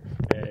 boy.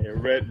 Hey,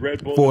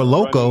 Red Bull. Four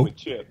Loko. With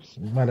chips.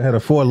 You might have had a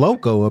Four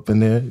Loko up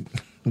in there.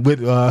 With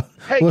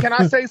hey, can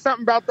I say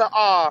something about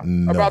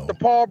the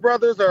Paul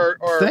brothers or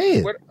say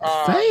it?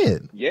 Say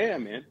it. Yeah,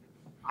 man.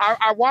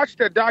 I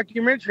watched a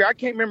documentary. I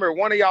can't remember,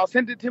 one of y'all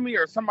sent it to me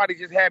or somebody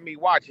just had me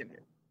watching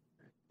it.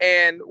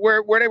 And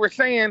where they were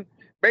saying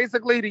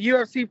basically the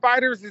UFC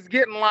fighters is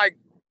getting like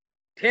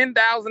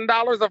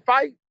 $10,000 a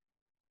fight.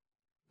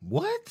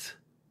 What?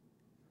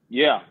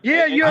 Yeah.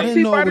 Yeah, UFC I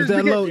didn't know it was fighters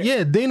that low.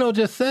 Yeah, Dino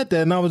just said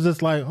that, and I was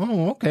just like,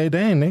 oh, okay,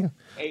 dang.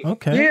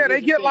 Okay. Yeah,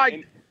 they get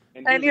like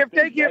And if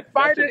they get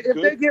fight of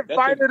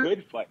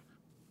good fight.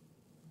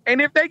 And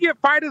if they get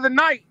fight of the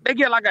night, they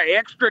get like an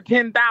extra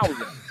 10,000.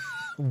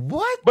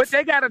 What? But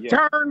they got to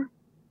turn,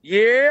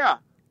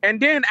 and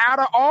then out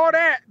of all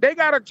that, they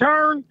got to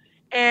turn,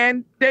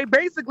 and they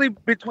basically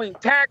between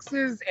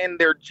taxes and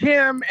their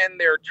gym and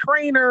their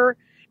trainer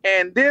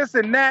and this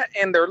and that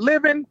and their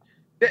living,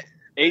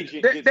 they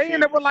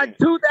end up with like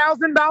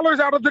 $2,000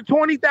 out of the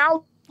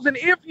 $20,000.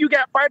 If you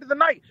got fight of the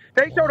night,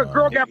 they showed a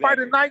girl got fight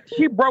of the night.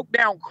 She broke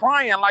down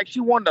crying like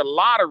she won the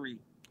lottery.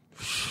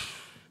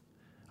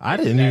 I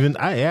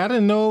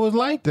didn't know it was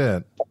like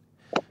that.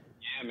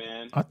 Yeah,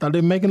 man. I thought they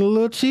were making a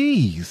little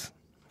cheese.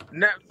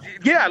 No,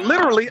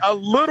 literally a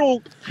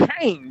little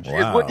change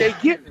is what they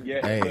get.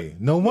 Yeah. Hey,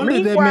 no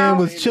wonder that man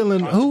was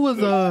chilling. Who was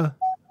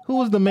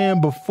the man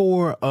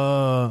before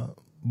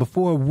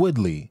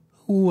Woodley?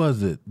 Who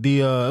was it?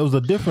 It was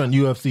a different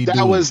UFC dude.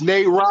 That was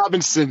Nate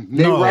Robinson.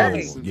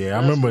 Robinson. Yeah,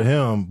 I remember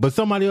him. But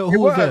somebody else, who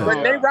was that?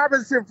 But Nate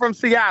Robinson from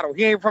Seattle.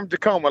 He ain't from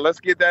Tacoma. Let's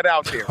get that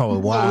out there. Oh,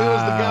 wow. So he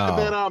was the guy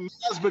that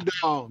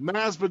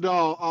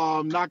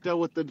Masvidal knocked out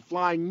with the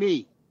flying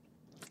knee.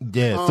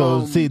 Yeah,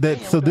 so see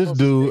that. So this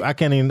dude, I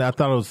can't even. I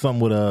thought it was something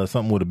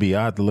with a B.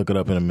 I have to look it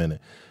up in a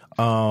minute.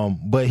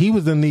 But he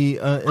was in the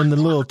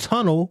little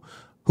tunnel.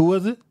 Who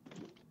was it?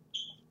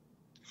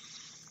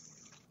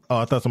 Oh,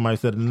 I thought somebody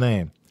said the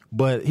name.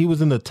 But he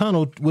was in the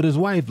tunnel with his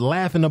wife,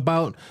 laughing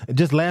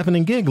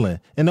and giggling,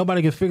 and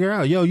nobody could figure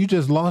out. Yo, you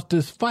just lost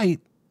this fight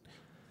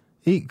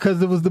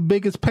because it was the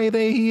biggest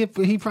payday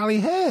he probably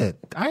had.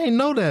 I didn't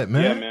know that,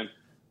 man. Yeah, man.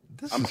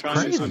 This I'm is trying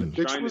crazy.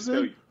 to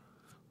tell you.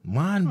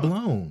 Mind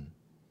blown.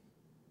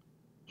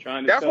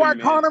 That's why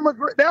Conor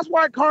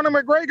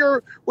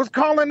McGregor was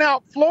calling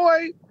out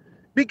Floyd,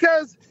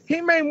 because he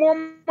made more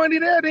money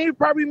there than he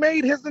probably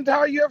made his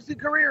entire UFC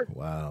career.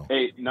 Wow.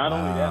 Hey, not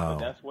only that, but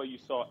that's why you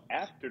saw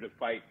after the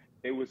fight,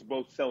 they was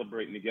both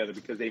celebrating together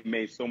because they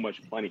made so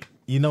much money.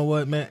 You know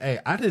what, man? Hey,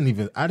 I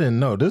didn't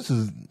know. This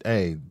is,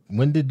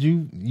 when did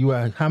you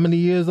were how many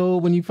years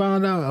old when you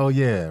found out? Oh,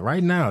 yeah,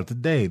 right now,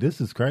 today. This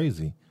is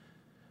crazy.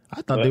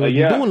 I thought they were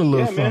doing a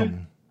little something.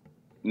 Man.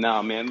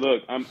 Nah, man,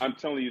 look, I'm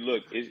telling you,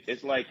 look,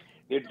 it's like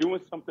they're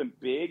doing something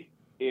big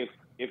if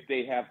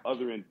they have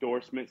other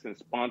endorsements and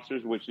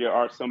sponsors, which there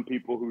are some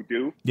people who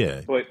do.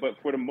 Yeah. But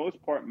for the most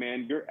part,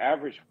 man, your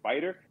average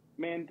fighter,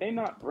 man, they're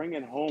not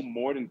bringing home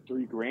more than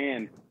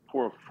 $3,000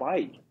 for a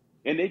fight,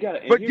 and they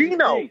got. But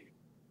Dino,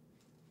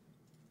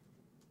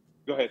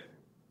 go ahead.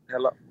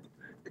 Hello,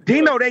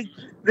 Dino. They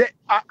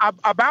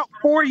about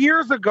 4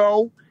 years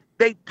ago,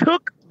 they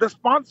took the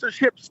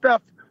sponsorship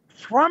stuff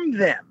from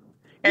them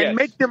and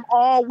make them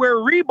all wear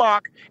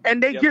Reebok,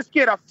 and they just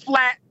get a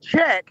flat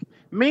check.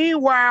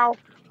 Meanwhile,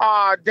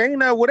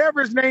 Dana,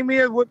 whatever his name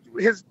is, with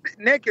his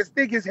neck is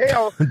thick as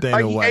hell,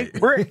 like he ate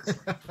bricks.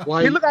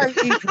 He look like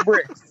he eats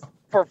bricks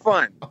for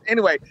fun.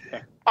 Anyway,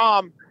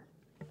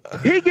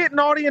 he getting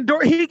all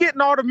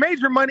the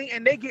major money,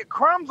 and they get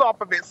crumbs off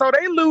of it. So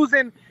they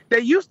losing. They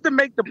used to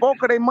make the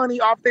bulk of their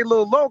money off their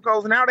little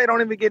logos. Now they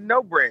don't even get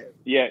no bread.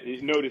 Yeah,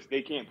 notice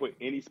they can't put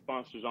any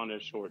sponsors on their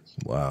shorts.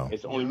 Wow.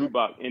 It's only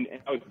Reebok, and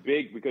that was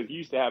big because you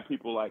used to have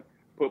people like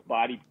put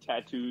body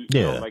tattoos,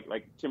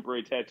 like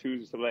temporary tattoos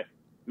and stuff like that.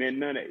 Man,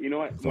 none of it. You know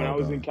what? When I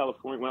was in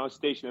California, when I was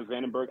stationed at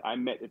Vandenberg, I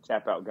met the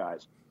Tap Out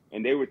guys,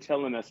 and they were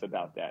telling us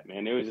about that,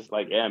 man. They were just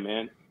like, yeah,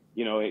 man,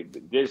 you know,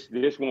 this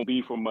won't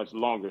be for much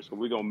longer, so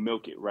we're going to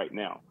milk it right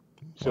now.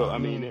 So, I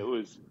mean, it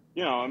was,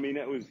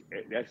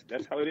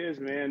 that's how it is,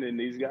 man. And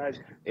these guys,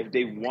 if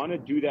they want to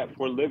do that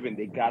for a living,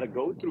 they got to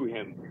go through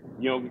him,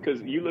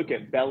 because you look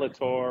at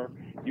Bellator,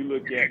 you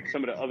look at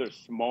some of the other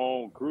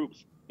small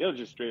groups, they'll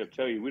just straight up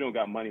tell you, we don't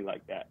got money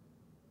like that.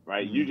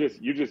 Right, you're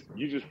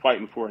just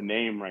fighting for a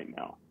name right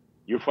now.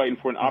 You're fighting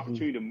for an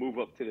opportunity to move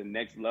up to the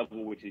next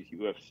level, which is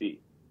UFC.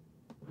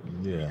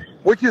 Yeah,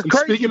 which is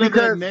crazy. Speaking of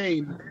that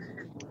name,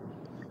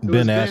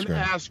 Ben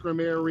Askren,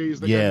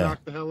 Aries, that got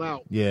knocked the hell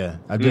out. Yeah,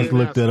 I just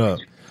looked it up.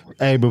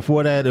 Hey,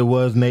 before that it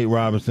was Nate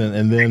Robinson,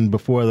 and then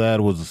before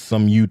that it was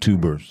some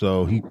YouTuber.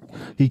 So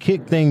he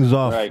kicked things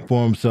off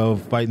for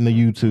himself, fighting the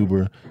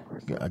YouTuber.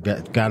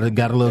 Got a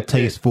little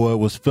taste for it.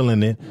 Was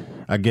feeling it.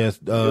 I guess.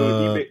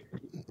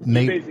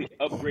 Nate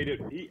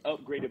basically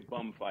upgraded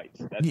bum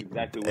fights. That's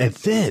exactly what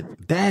that's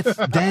it.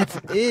 That's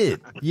it.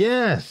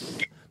 Yes.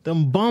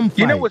 Them bum fights.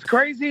 You know what's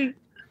crazy?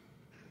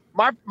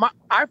 I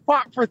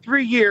fought for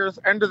 3 years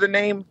under the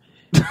name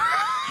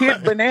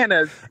Kid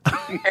Bananas,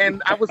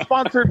 and I was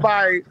sponsored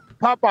by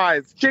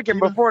Popeye's Chicken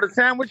before the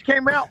sandwich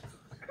came out.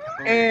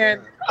 And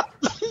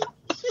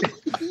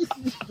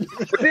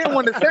but then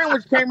when the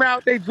sandwich came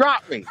out, they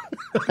dropped me.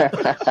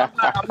 I'm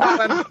not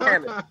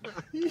understanding.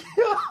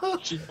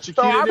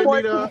 So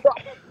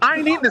I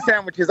ain't eating the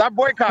sandwiches. I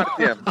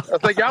boycotted them. I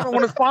was like, y'all don't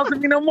want to sponsor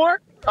me no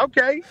more?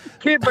 Okay.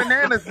 Kid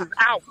Bananas is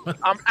out.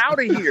 I'm out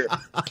of here.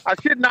 I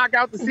should knock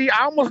out I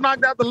almost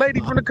knocked out the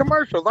lady from the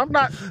commercials. I'm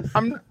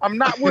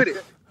not with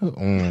it.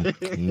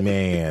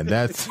 Man,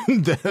 that's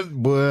that.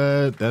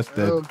 What? That's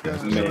that. Oh,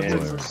 That's God. that. I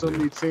took Boy. so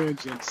many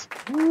tangents.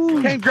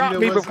 You can't drop You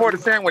know me what's- before the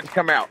sandwich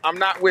come out. I'm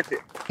not with it.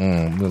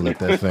 We'll let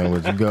that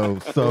sandwich go.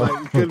 So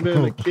Like, it could have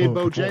been a Kid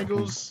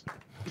Bojangles.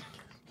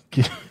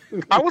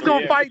 I was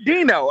gonna Yeah. fight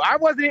Dino. I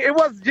wasn't. It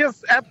was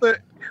just at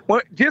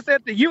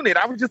the unit.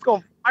 I was just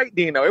gonna fight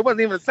Dino. It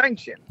wasn't even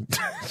sanctioned.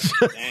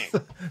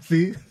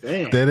 see,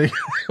 Damn. that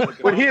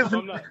ain't, With his- if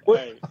I'm not, with-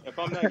 hey, if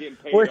I'm not getting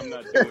paid, with- I'm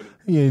not doing it.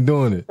 he ain't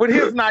doing it. With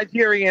his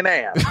Nigerian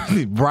ass.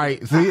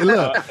 Right. See,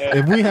 look,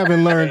 if we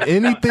haven't learned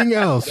anything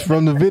else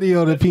from the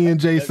video that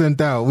P&J sent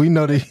out, we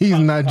know that he's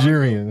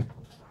Nigerian.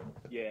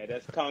 Yeah,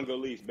 that's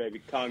Congolese, baby.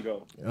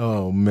 Congo.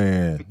 Oh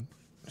man.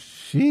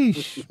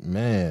 Sheesh,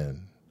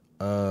 man.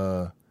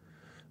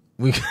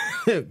 We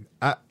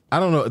I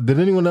don't know. Did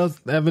anyone else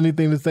have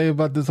anything to say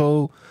about this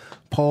whole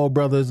Paul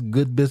Brothers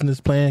good business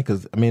plan?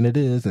 Because I mean, it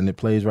is, and it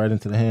plays right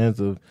into the hands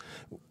of.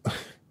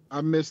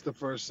 I missed the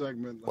first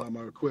segment.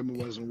 My equipment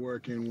wasn't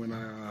working when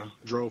I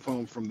drove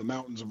home from the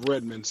mountains of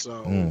Redmond.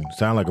 So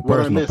Sound like a What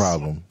I personal miss?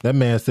 problem. That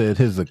man said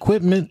his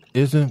equipment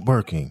isn't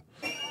working.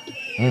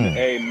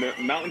 Hey,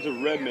 Mountains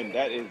of Redmond,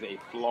 that is a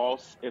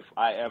floss if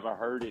I ever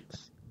heard it.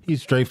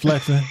 He's straight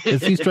flexing.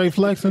 Is he straight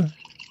flexing?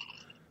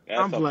 That's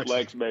I'm a flexing.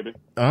 flex, baby.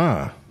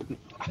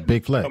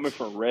 Big flex. Coming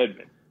from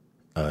Redmond.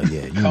 Yeah,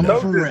 you know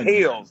Those is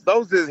hills.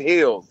 Those is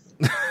hills.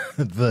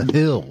 the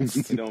hills.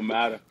 It don't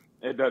matter.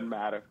 It doesn't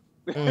matter.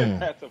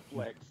 That's a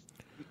flex.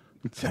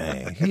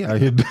 Dang, he out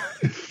here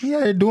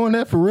doing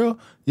that for real.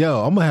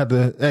 Yo, I'm gonna have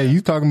to. Hey, you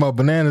talking about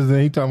bananas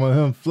and he talking about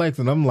him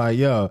flexing. I'm like,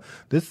 yo,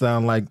 this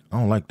sound like I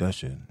don't like that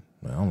shit.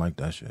 Man, I don't like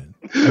that shit.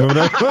 Remember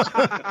that?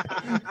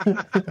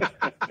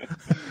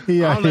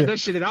 He I out don't like here. that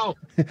shit at all.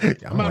 I I'm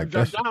don't about to like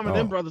drop that shit. down on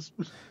them brothers.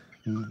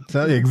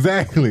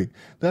 Exactly.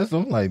 That's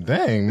I'm like,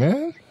 dang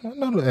man. I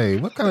know. Hey,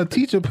 what kind of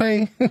teacher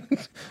pay?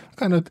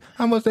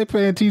 How much they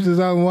paying teachers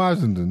out in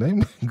Washington?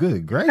 They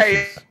good,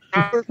 gracious.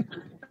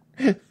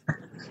 Hey,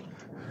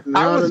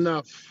 Not was-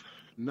 enough.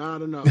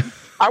 Not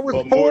enough. I was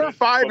But more 4, than-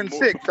 5, but and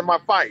more- 6 in my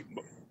fight.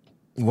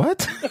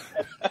 What?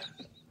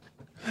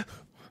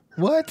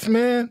 What,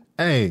 man?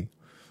 Hey,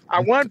 I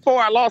won 4.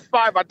 I lost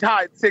 5. I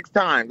tied 6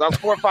 times. I was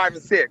 4, 5,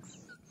 and 6.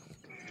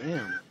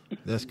 Damn.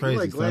 that's You crazy.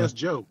 like son. Glass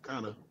Joe,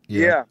 kind of.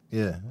 Yeah.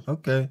 Yeah.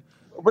 Okay.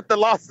 But the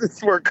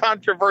losses were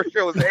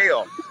controversial as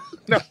hell.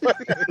 No.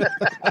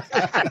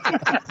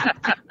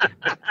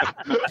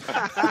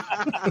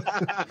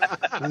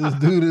 This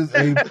dude is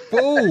a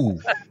fool.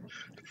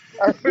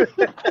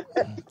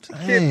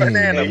 Kid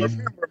Banana, Dang.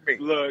 remember me.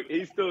 Look,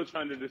 he's still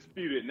trying to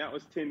dispute it, and that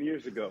was 10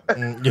 years ago.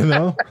 You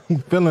know,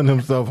 feeling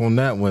himself on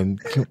that one.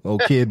 Oh,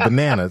 Kid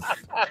Bananas.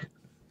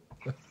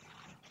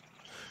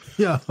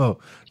 Yo,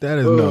 that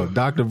is no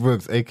Dr.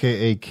 Brooks,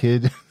 aka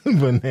Kid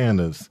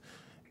Bananas.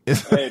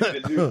 It's, Hey,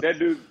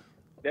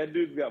 that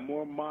dude's got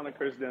more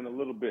monikers than a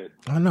little bit.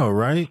 I know,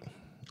 right?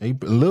 A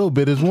little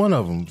bit is one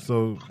of them.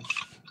 So,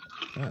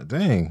 God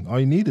dang, all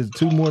you need is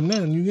 2 more than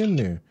that, and you in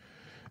there.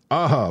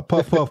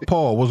 Puff Puff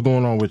Paul, what's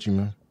going on with you,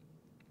 man?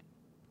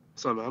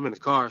 So I'm in the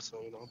car, so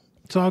you know.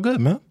 It's all good,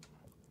 man.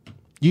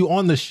 You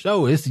on the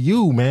show. It's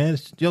you, man.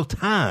 It's your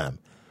time.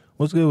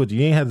 What's good with you?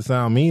 You ain't had to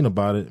sound mean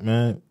about it,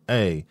 man.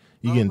 Hey,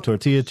 you getting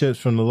tortilla chips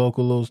from the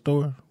local little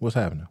store? What's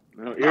happening?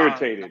 I'm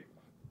irritated.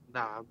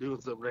 Nah, I'm doing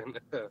something right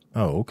now.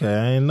 Oh, okay.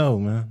 I ain't know,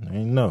 man. I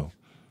ain't know.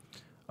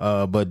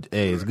 But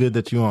hey, it's good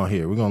that you on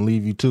here. We're gonna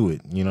leave you to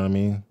it. You know what I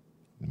mean?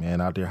 Man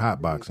out there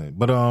hotboxing.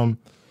 But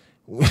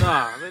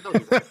Nah, man, don't do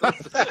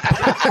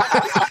that.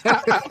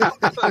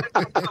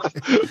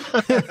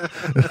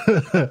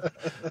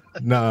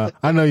 nah,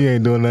 I know you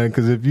ain't doing nothing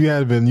because if you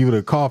had been, you would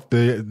have coughed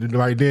there,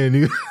 right then.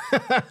 You...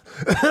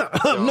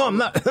 No, I'm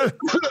not.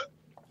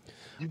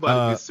 You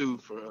about to get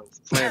sued for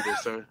slander,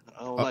 sir.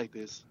 I don't like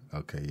this.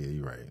 Okay, yeah,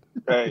 you're right.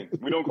 Hey,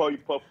 we don't call you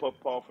Puff Puff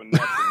Paul for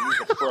nothing.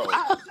 You're a pro.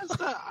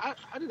 I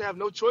didn't have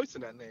no choice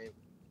in that name.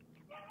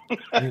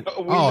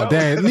 Oh,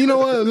 damn. You know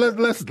what?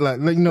 Let's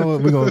you know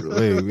what? We're going to,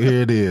 hey,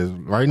 here it is.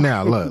 Right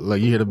now, look,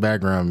 you hear the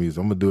background music.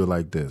 I'm going to do it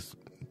like this.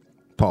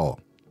 Paul,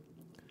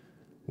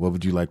 what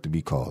would you like to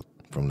be called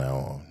from now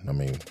on? I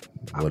mean,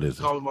 what is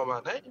it? Call him by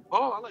my name.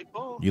 Paul, I like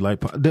Paul. You like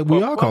Paul?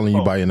 We are calling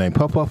you by your name.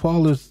 Puff Puff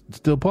Paul is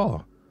still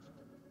Paul.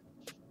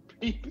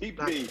 That's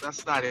not it.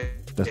 That's not it?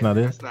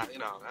 That's not,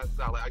 that's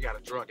not like I got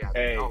a drug habit.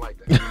 Hey, I don't like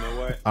that. you know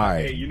what? All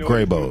right, Hey, you know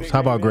Gray what his Bows. new How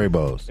about nickname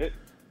Gray is? Bows?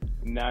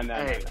 Nah.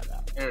 Hey,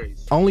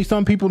 Aries. Only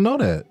some people know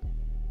that.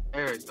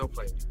 Aries, don't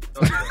play.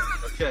 Don't do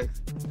that. Okay.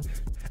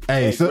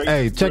 Hey, so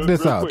Gray, check real-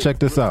 this real out. quick, Check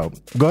this real- out.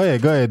 Go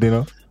ahead,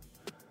 Dino.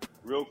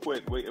 Real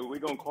quick, we're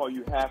going to call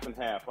you half and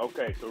half.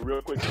 Okay, so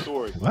real quick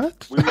story.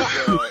 What? We was,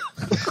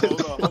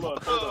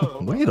 hold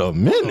on. Wait a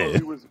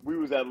minute. We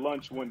was at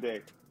lunch one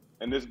day,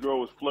 and this girl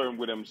was flirting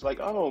with him. She's like,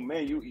 "Oh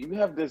man, you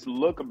have this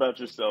look about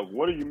yourself.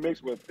 What are you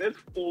mixed with?" This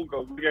fool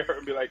goes look at her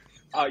and be like,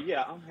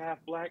 yeah, I'm half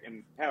black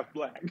and half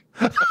black."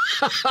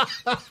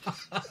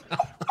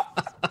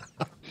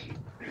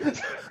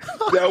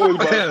 That was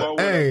by far one of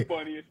Hey, the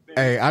funniest things.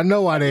 Hey, I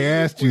know why they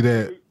asked you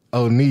that.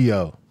 Oh,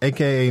 Neo,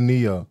 aka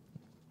Neo.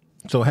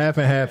 So half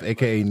and half,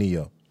 aka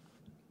Neo.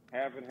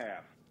 Half and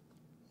half.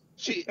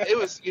 It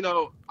was,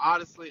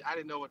 honestly, I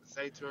didn't know what to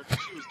say to her. 'Cause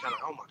she was kind of,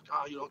 oh my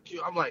God, you don't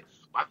cute. I'm like,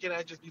 why can't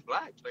I just be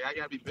black? Like, I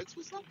gotta be mixed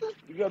with something?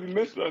 You gotta be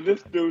mixed on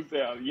this dude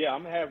said, yeah,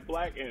 I'm half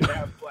black and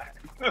half black.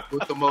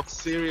 With the most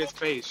serious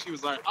face. She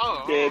was like,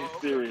 oh. Dead okay.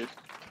 serious.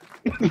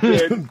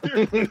 Dead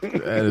serious.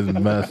 That is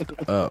messed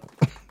up.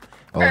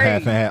 Oh, Hey,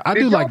 half and half. I did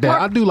do y'all like that.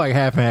 talk- I do like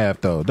half and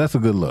half though. That's a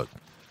good look.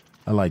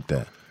 I like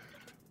that.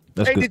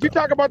 That's Hey, good did you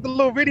stuff. talk about the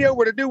little video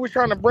where the dude was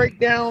trying to break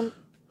down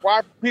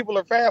why people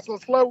are fast and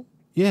slow?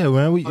 Yeah,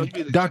 man. Oh, you mean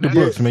the Dr. genetics?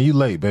 Brooks, man, you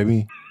late,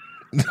 baby.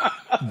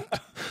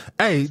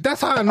 Hey, that's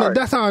how I know.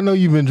 That's how I know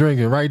you've been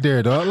drinking right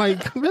there, dog.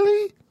 Like,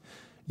 really?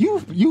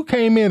 You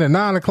came in at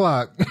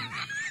 9:00.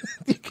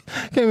 You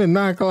came in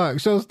at 9:00.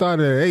 Show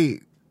started at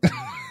 8.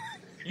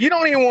 You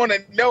don't even want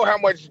to know how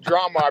much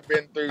drama I've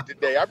been through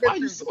today. I've been Why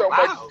through you so so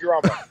much loud?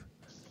 drama.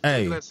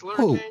 Hey, That slur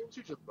who? game,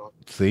 you just don't.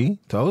 See,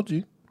 told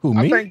you. Who,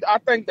 me? I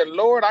thank the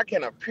Lord I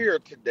can appear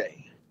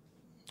today.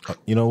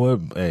 You know what?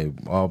 Hey,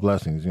 all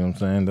blessings. You know what I'm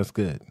saying? That's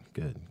good.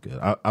 Good.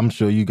 I'm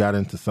sure you got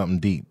into something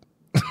deep.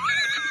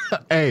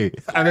 Hey.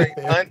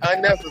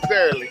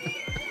 Unnecessarily.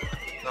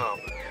 No.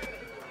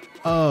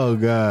 Oh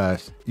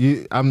gosh.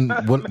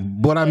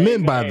 What I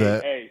meant by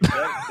that. Hey,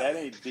 that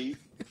ain't deep.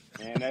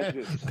 Man, that's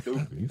just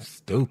stupid. You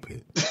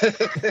stupid.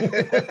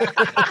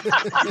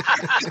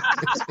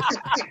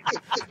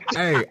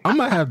 Hey, I'm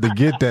gonna have to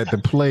get that to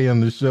play on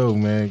the show,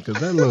 man, because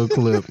that little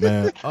clip,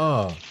 man.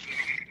 Oh,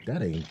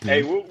 that ain't deep.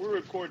 Hey, we'll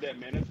record that,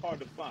 man. It's hard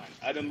to find.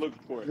 I didn't look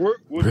for it. We'll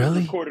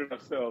Really? record it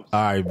ourselves.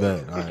 All right,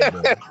 bet. That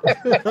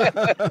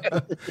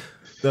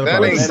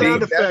ain't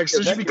Sound deep. effects.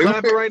 Should you be That's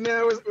clapping right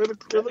now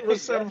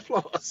with 7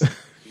 flaws?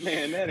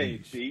 Man, that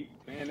ain't deep.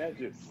 Man, that's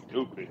just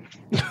stupid.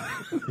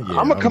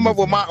 I'm gonna come up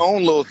with my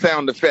own little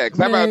sound effects.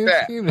 How about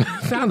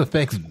that? Sound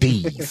effects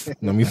D's.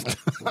 Let me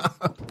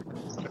stop.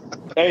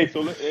 Hey,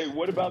 so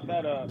what about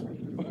that?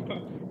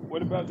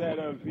 What about that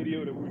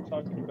video that we were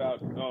talking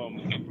about?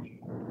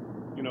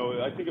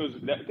 I think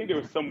it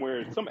was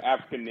somewhere, some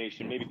African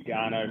nation, maybe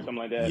Ghana or something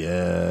like that.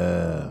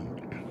 Yeah.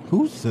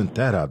 Who sent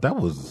that out? That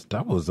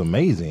was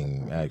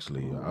amazing,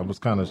 actually. I was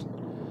kind of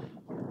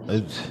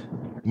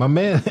my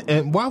man,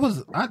 and why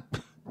was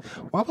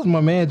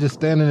my man just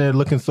standing there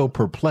looking so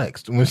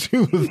perplexed when she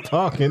was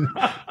talking?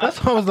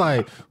 That's why I was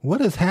like,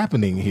 what is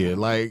happening here?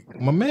 Like,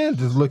 my man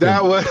just looking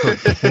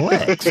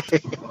perplexed.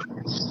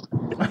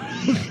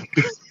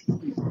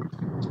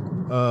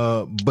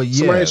 But yeah.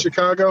 Somebody in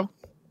Chicago?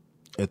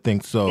 I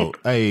think so.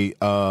 Hey,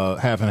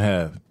 half and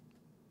half.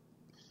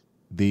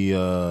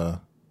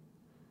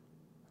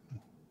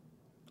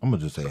 I'm gonna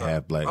just say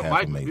half black, I half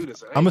might amazing. do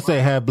this. I'm gonna say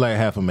half black,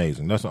 half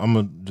amazing. That's what I'm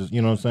gonna just,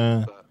 you know what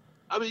I'm saying?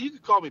 I mean, you can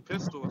call me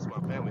Pistol. That's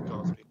what my family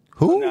calls me.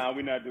 Who? Nah,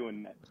 we're not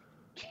doing that.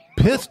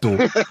 Pistol?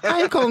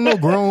 I ain't calling no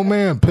grown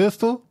man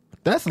Pistol.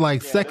 That's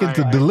like second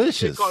to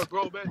delicious. They call it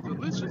grown man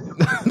delicious.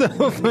 That's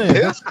what I'm saying.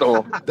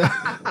 Pistol.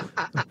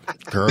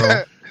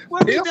 Girl,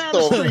 What is down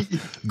the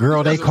street?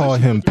 girl, they call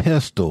him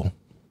Pistol.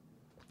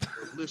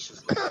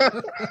 Delicious.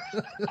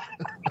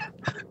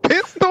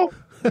 Pistol?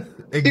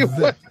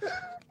 Exactly.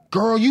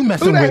 Girl, you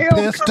messing Who the with hell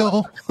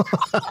Pistol?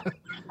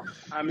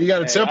 I mean, You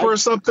got a temper or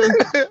something?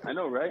 I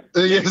know, right?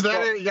 Is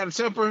that it? You got a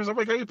temper?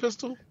 Somebody call you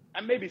Pistol? I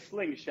maybe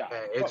slingshot.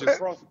 Hey,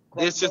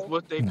 it's just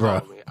what they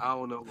call Bruh. me. I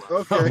don't know why.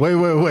 Okay.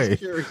 Wait.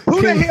 Curious.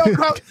 Who the King- hell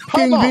called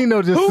King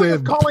Vino just Who is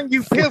said- calling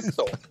you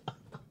Pistol?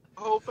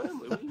 Whole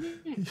family. What do you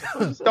mean?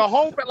 The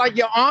whole like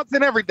your aunts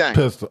and everything.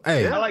 Pistol.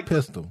 Hey, I like-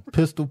 Pistol.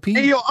 Pistol Pete.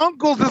 And your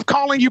uncles is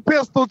calling you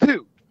Pistol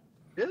too.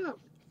 Yeah. Come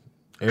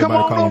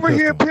Everybody on call him over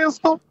here, Pistol.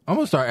 Pistol. I'm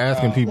gonna start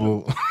asking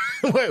people.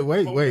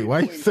 Wait. Why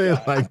you say it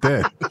like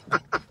that?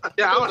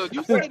 Yeah, I don't know.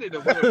 You said it in a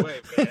weird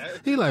way, man.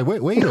 He like,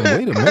 wait a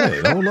minute.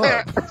 Hold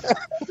up.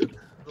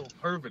 Little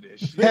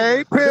pervert-ish.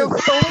 Hey,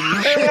 Pistol.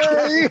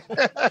 Hey,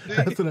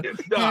 That's what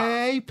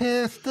hey,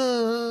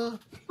 Pistol.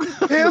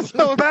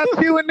 Pistol. That's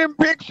you in them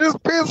pictures,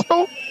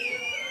 Pistol.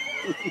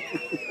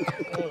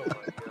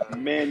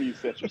 Man, you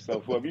set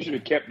yourself up. You should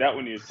have kept that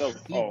one to yourself,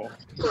 Paul.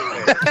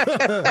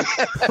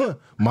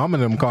 Mom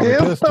and them call me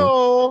Pistol.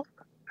 Pistol.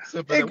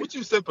 Sipping on. What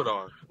you sipping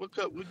on? What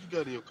cup? What you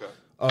got in your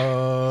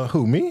cup?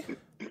 Who, me?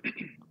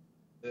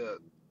 Yeah.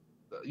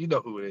 You know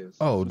who it is.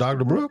 Oh,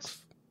 Dr. Brooks?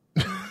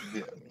 Yeah.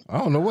 I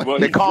don't know what. Well,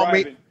 They he's call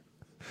me- driving.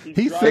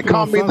 He's driving. sipping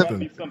on me the- something.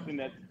 Might be something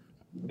that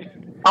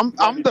I'm the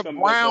something that's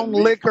brown at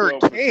least liquor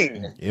 12%.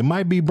 king. It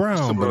might be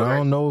brown, but I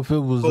don't know if it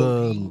was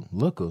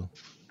liquor.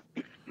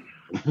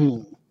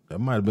 That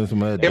might have been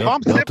some of that. If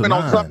I'm Delta sipping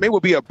on 9. something, it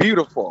would be a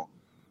beautiful.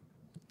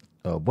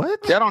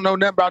 What? Y'all don't know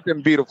nothing about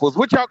them beautifuls.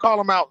 What y'all call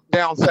them out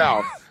down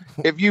south?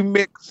 If you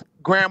mix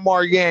Grand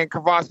Marnier and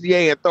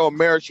Cavassier and throw a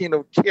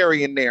maraschino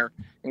cherry in there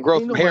and grow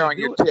Ain't some hair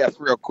nobody on your do it. chest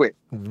real quick.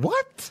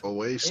 What? A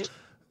waste.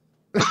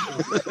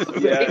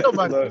 Yeah, Ain't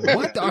nobody- look,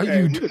 What are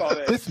okay, you we call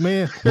that- This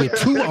man with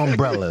 2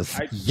 umbrellas.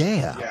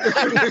 Yeah.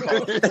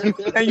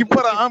 And you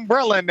put an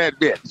umbrella in that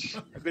bitch.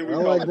 I think we I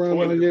call like it brown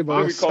toilet. Marnier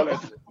by We call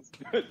myself.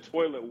 it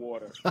toilet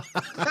water.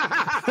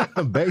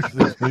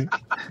 Basically.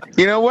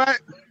 You know what?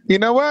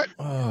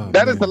 Oh,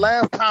 That is the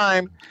man. last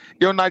time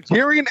your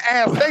Nigerian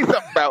ass say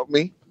something about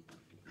me.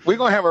 We're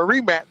going to have a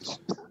rematch.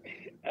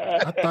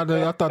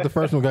 I thought the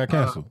first one got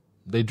canceled.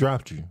 They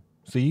dropped you.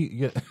 See, you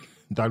get,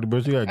 Dr.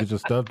 Bruce, you gotta get your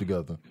stuff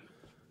together.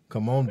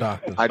 Come on,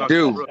 doctor. I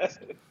do.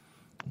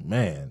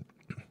 Man,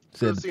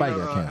 said the fight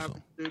got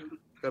canceled.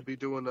 That be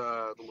doing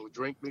the little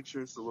drink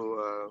mixtures, the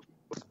little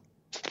you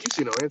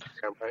seen on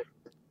Instagram, right?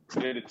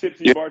 Yeah, the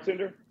tipsy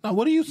bartender. Now,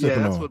 what are you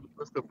sipping that's on?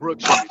 that's the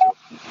Brooks should be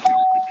doing.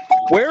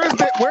 Where's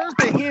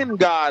the hen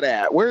god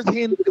at? Where's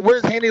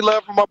Henny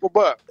Love from up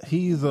above?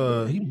 He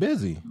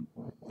busy.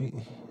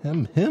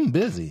 Him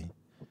busy.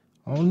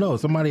 I don't know.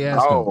 Somebody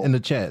asked him in the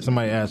chat.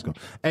 Somebody asked him.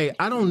 Hey,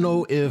 I don't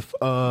know if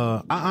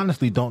I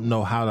honestly don't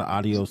know how the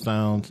audio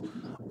sounds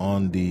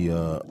on the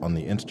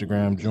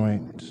Instagram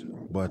joint,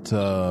 but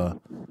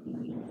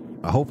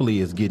hopefully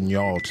it's getting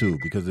y'all too.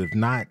 Because if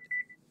not,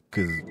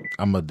 because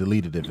I'm gonna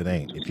delete it if it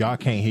ain't. If y'all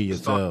can't hear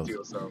yourselves,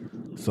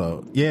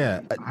 so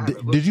yeah.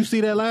 Did you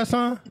see that last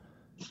time?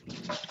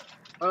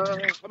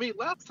 I mean,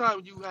 last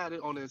time you had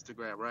it on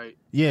Instagram, right?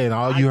 Yeah, and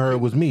all you heard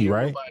was me,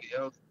 right? Nobody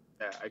else.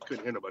 Yeah, I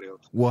couldn't hear nobody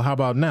else. Well, how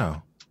about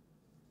now?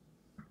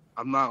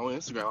 I'm not on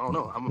Instagram. I don't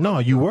know. No,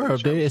 you were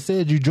up there. It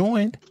said you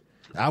joined.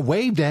 I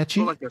waved at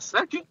you. For like a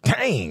second.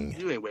 Dang.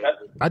 You ain't waving.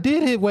 I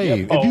did hit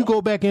wave. Yeah. If you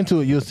go back into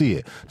it, you'll see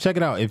it. Check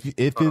it out. If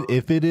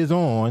it is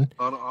on,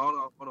 Hold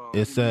on.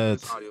 it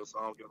says Audio, so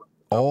I don't get it.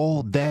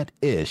 all that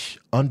ish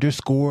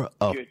 _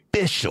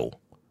 official.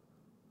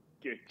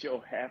 Get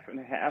your half and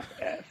half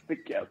ass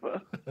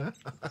together.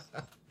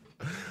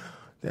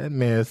 That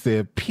man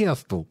said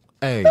pistol.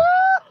 Hey,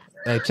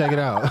 check it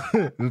out.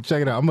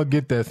 Check it out. I'm gonna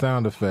get that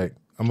sound effect.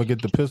 I'm gonna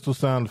get the pistol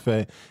sound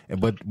effect.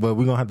 But we're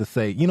gonna have to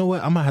say, you know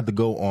what? I'm gonna have to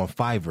go on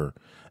Fiverr,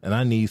 and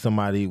I need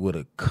somebody with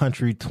a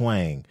country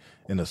twang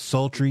in a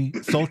sultry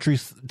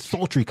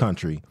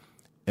country,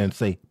 and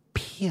say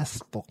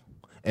pistol,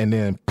 and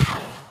then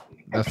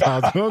that's how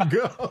it's gonna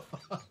go.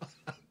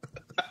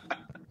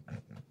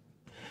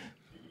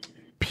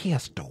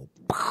 Pistol.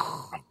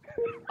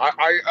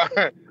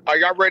 Are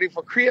y'all ready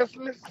for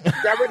Christmas?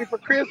 Y'all ready for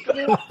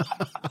Christmas?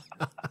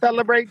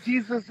 Celebrate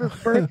Jesus'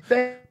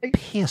 birthday.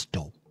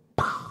 Pistol.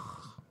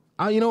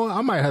 You know what?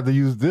 I might have to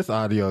use this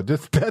audio.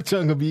 Just that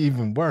chunk will be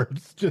even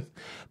worse. Just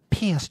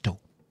pistol.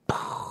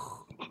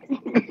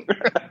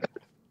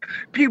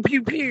 Pew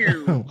pew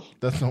pew.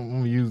 That's I'm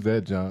gonna use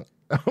that junk.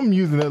 I'm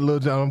using that little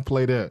junk. I'm gonna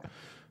play that.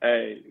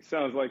 Hey,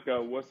 sounds like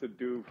what's the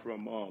dude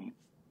from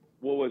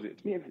what was it?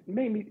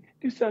 Made me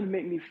do something to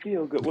make me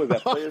feel good. What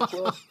was that, Players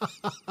Club?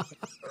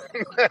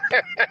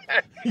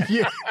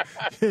 Yeah.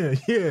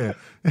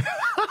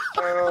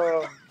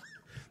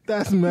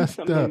 That's messed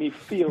Something up. made me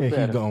feel And he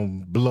better. gonna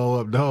blow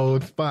up the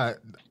whole spot.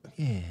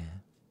 Yeah.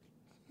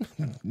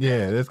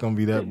 Yeah, that's gonna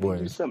be that Made me do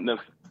voice. something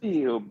to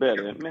feel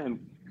better. Man,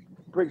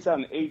 breaks out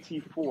an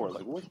AT4.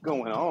 Like, what's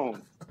going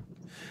on?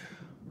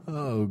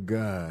 Oh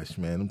gosh,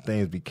 man, them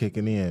things be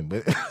kicking in,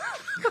 but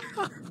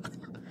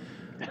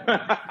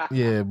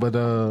yeah, but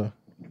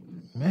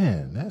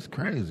man, that's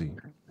crazy,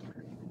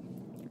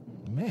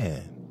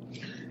 man.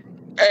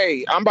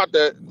 Hey,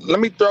 let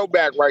me throw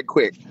back right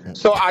quick.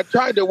 So I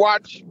tried to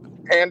watch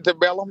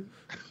Antebellum.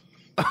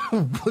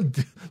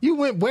 You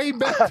went way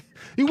back.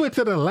 You went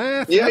to the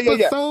last Yeah.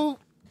 episode.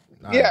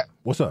 Yeah.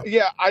 What's up?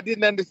 Yeah, I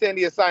didn't understand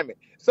the assignment.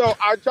 So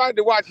I tried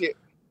to watch it,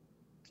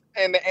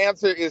 and the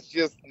answer is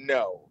just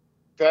no.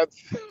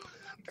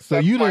 So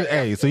you my didn't.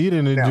 answer. So you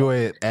didn't No. enjoy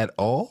it at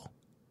all.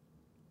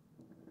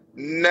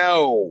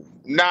 No,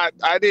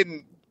 I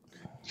didn't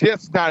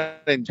just not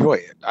enjoy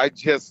it. I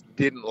just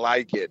didn't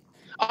like it.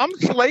 I'm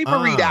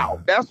slavoried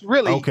out. That's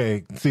really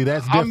Okay. See,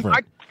 that's I'm-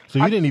 different. So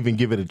you didn't even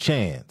give it a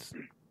chance,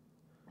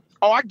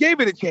 I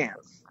gave it a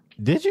chance.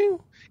 did you?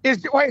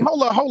 Wait,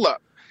 hold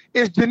up.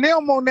 Is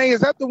Janelle Monáe,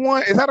 is that the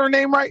one? Is that her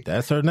name right?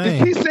 That's her Did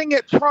name. she sing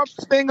at Trump's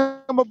thing,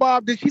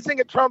 Bob? Did she sing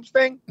at Trump's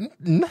thing?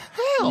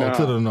 Hell No.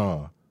 to the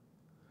no.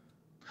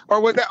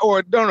 Or was that,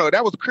 or no,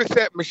 that was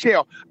Chrisette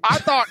Michelle. I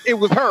thought it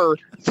was her.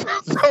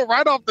 So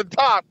right off the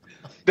top,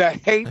 the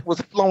hate was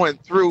flowing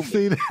through me.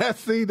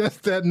 See, that's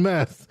that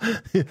mess.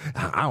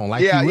 I don't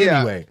like Yeah, you yeah.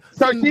 anyway.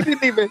 So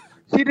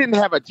she didn't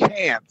have a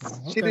chance.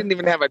 She Okay. didn't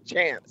even have a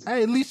chance.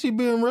 Hey, at least she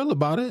being real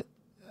about it.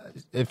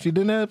 If she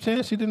didn't have a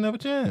chance, she didn't have a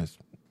chance.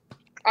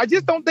 I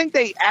just don't think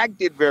they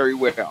acted very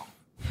well.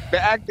 The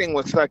acting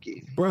was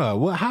sucky.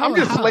 Bruh, I'm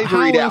just slavoried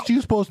how else out. you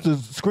supposed to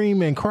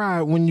scream and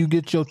cry when you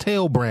get your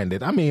tail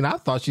branded? I mean, I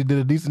thought she did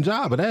a decent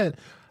job of that.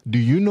 Do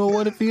you know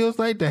what it feels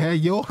like to have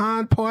your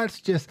hind parts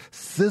just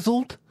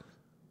sizzled?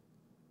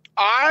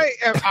 I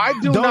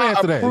do Don't not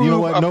answer that. approve You know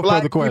what? of No black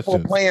further people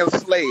questions. playing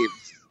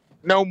slaves.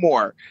 No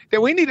more.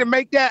 Then we need to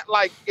make that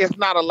like it's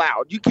not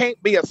allowed. You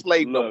can't be a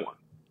slave no Look.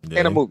 more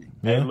in a movie.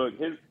 Hey, Yeah. look,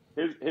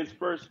 his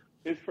first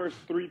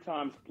 3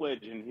 times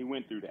pledging, he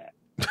went through that.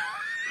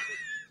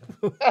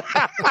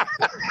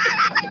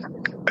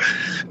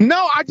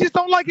 No, I just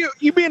don't like it.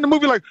 You be in the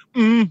movie like,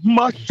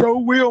 my show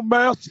will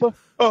master.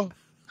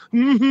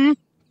 And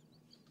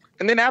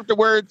then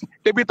afterwards,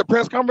 they be at the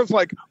press conference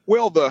like,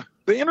 well, the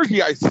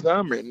energy I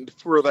summoned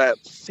for that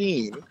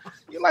scene.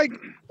 You're like,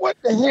 what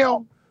the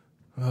hell?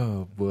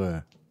 Oh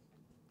boy,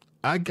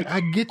 I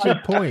get your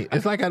point.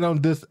 It's like I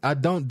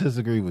don't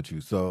disagree with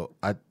you. So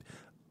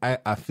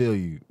I feel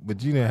you,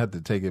 but you didn't have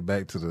to take it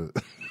back to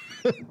the.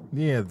 You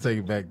didn't have to take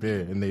it back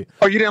there, and they.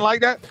 Oh, you didn't like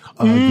that?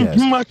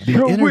 Yes, I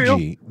sure will.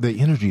 the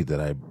energy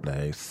that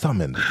I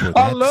summoned for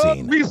I that love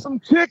scene. me some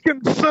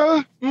chicken,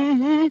 sir.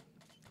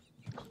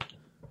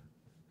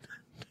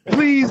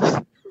 Please,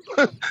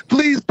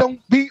 please don't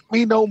beat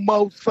me no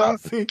more, sir.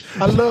 See,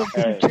 I love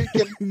some Hey.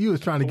 chicken. you was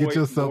trying to get Wait,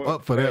 yourself wait,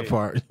 up for that hey.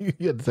 part.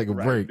 You had to take a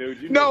Right, break. dude.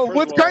 You No, first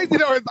what's of all, crazy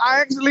though is I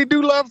actually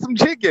do love some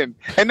chicken,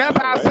 and that's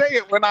how I Right. say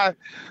it when I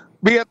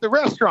be at the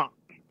restaurant.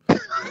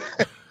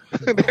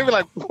 They be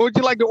like, "What would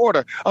you like to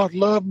order?" I'd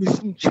love me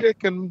some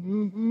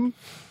chicken.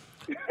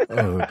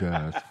 Oh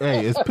gosh.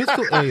 Hey, is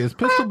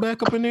Pistol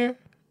back up in there?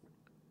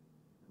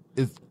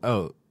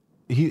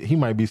 He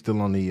might be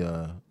still on the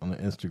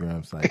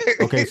Instagram site.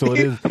 Okay, so it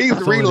is. He's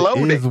so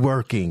reloading. It is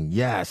working.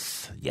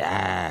 Yes.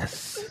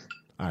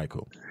 All right,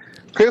 cool.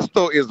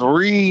 Pistol is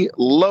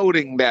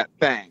reloading that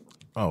thing.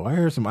 Oh, I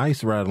heard some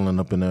ice rattling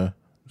up in there.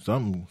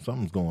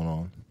 Something's going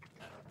on.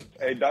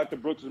 Hey, Dr.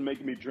 Brooks is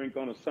making me drink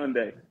on a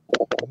Sunday.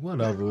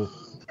 Whatever.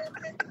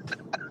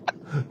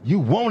 You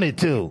wanted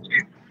to.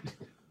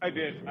 I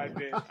did. I ain't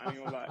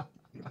gonna lie.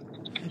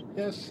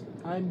 Yes,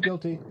 I'm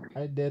guilty.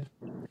 I did.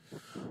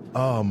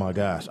 Oh my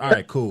gosh! All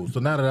right, cool. So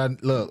now that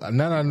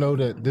I know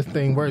that this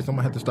thing works, I'm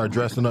gonna have to start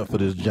dressing up for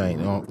this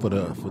giant for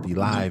the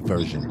live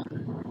version.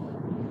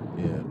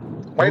 Yeah.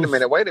 Wait a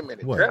minute.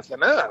 What?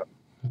 Dressing up.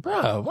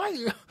 Bro, why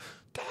you?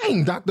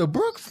 Dang, Dr.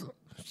 Brooks.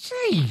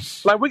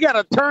 Sheesh. Like we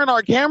gotta turn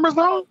our cameras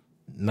on.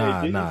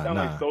 Nah. Didn't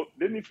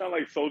he sound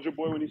like Soldier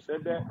Boy when he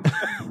said that?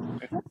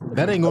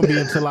 That ain't gonna be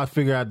until I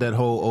figure out that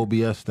whole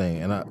OBS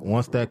thing, and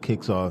once that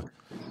kicks off,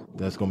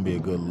 that's gonna be a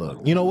good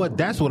look. You know what?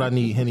 That's what I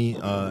need Henny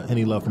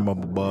Love from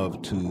Up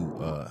Above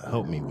to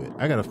help me with.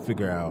 I gotta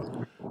figure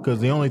out,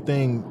 because the only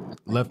thing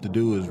left to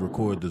do is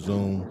record the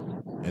Zoom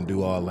and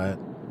do all that,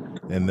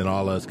 and then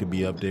all of us could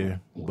be up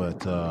there.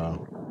 But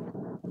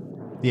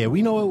yeah,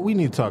 we know we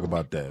need to talk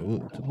about that.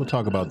 We'll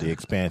talk about the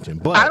expansion.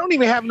 But I don't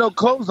even have no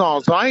clothes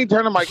on, so I ain't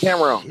turning my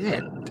camera on.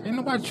 yeah, ain't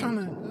nobody trying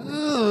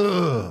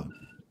to.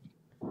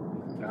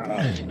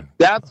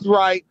 That's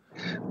right.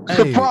 Hey,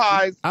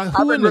 Surprise! who I've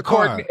been in the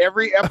recording car?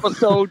 every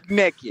episode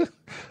naked.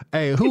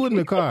 Hey, who in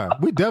the car?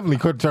 We definitely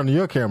could turn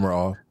your camera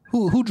off.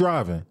 Who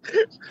driving?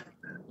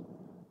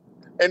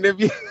 And if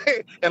you,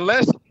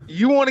 unless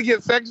you want to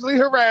get sexually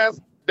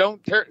harassed, don't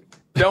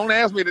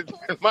ask me to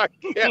turn my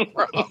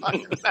camera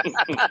on.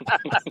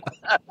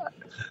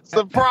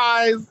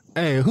 Surprise!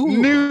 Hey,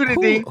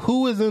 Nudity.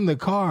 Who is in the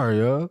car,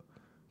 yo?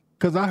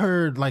 Because I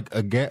heard like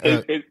a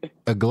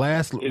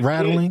glass His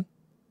rattling.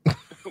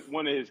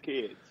 One of his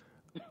kids.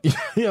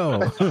 Yo,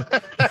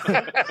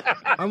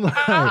 I'm like,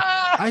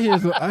 I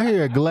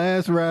hear a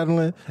glass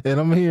rattling, and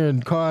I'm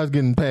hearing cars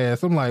getting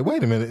passed. I'm like,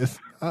 wait a minute,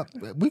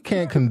 we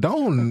can't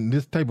condone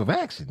this type of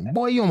action.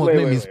 Boy, you almost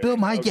made me spill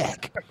my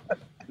yak.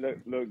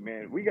 Look,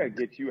 man, we gotta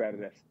get you out of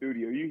that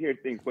studio. You hear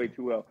things way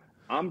too well.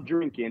 I'm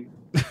drinking.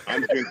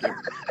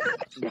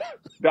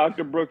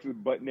 Dr. Brooks is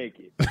butt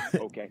naked.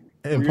 Okay.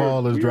 And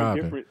Paul is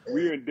driving.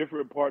 We're in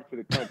different parts of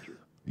the country.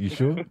 You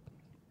sure?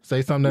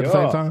 Say something at the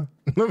same time.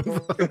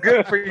 It's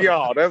good for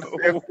y'all. It's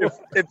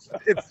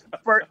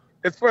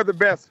for the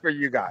best for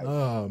you guys.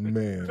 Oh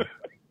man!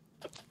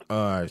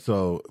 All right,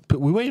 so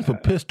we're waiting for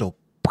Pistol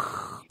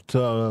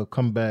to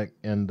come back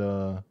and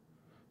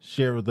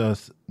share with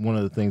us one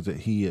of the things that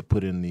he had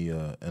put in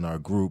the in our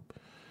group,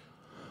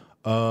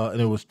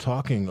 and it was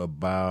talking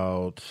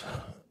about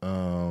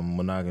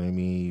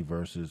monogamy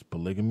versus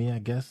polygamy, I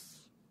guess.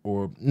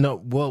 Or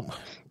no, well,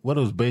 what it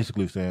was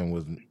basically saying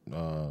was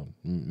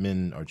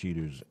men are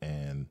cheaters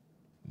and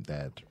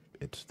that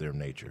it's their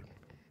nature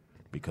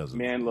because of,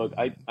 Man, look,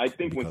 I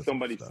think when because of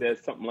somebody stuff.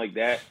 says something like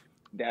that,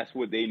 that's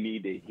what they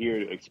need to hear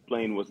to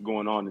explain what's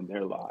going on in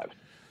their lives.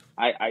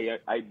 I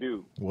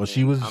do. Well,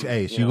 she was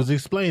she was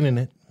explaining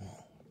it.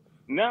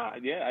 Nah,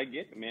 yeah, I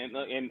get it, man.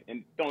 Look, and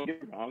don't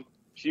get me wrong,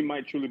 she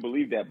might truly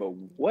believe that, but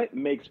what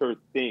makes her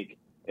think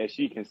that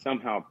she can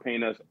somehow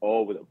paint us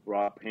all with a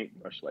broad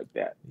paintbrush like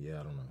that?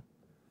 Yeah, I don't know.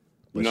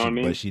 You know what I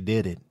mean? But she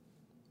did it.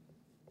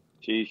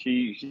 She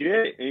did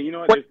it, and you know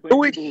what? Wait, There's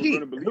who is plenty of she?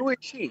 people who are Who gonna is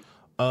she?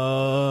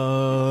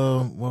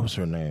 What was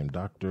her name?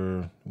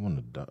 Doctor. I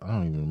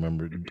don't even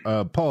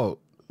remember. Paul.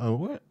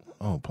 What?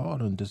 Oh, Paul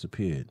done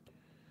disappeared.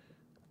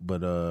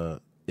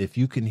 But if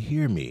you can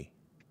hear me,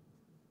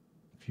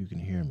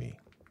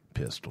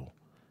 Pistol,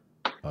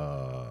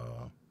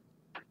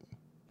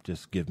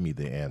 just give me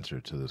the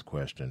answer to this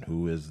question.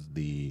 Who is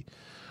the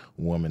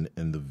woman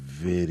in the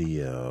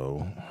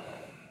video?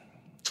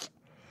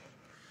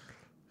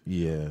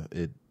 Yeah,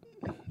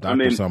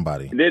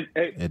 somebody.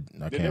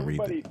 I can't read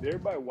it. Did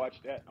everybody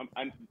watch that?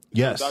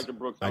 Yes, Dr.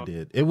 Brooks. I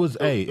did. It was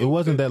it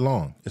wasn't that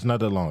long. It's not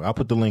that long. I'll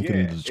put the link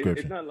in the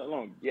description. It's not that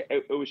long. Yeah,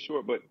 it was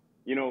short, but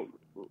you know,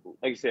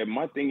 like I said,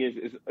 my thing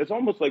is it's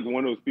almost like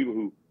one of those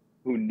people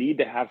who need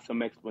to have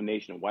some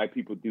explanation of why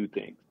people do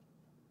things.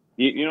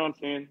 You know what I'm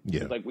saying?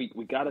 Yeah. It's like we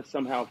got to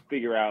somehow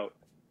figure out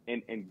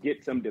and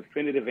get some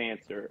definitive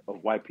answer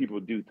of why people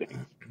do things.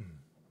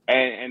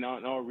 And in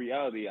all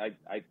reality,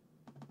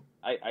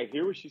 I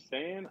hear what she's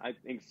saying. I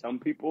think some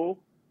people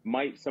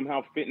might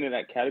somehow fit into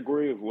that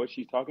category of what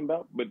she's talking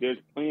about, but there's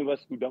plenty of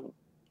us who don't.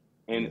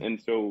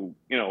 And so,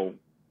 you know,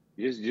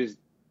 just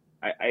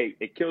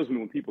it kills me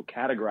when people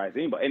categorize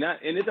anybody,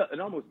 and it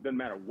almost doesn't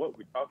matter what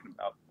we're talking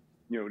about.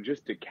 You know,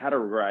 just to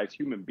categorize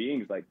human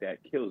beings like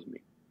that kills me.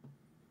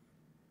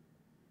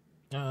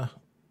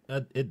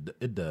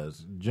 It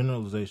does.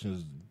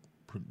 Generalizations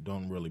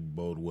don't really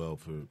bode well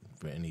for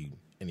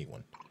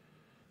anyone.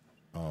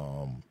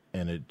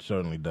 And it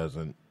certainly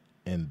doesn't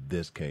in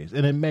this case.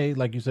 And it may,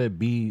 like you said,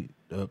 be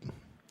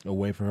a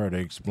way for her to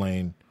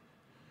explain.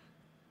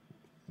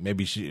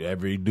 Maybe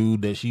every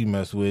dude that she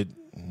messed with,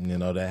 you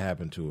know, that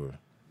happened to her,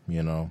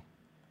 you know.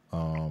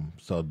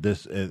 So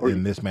this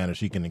in this manner,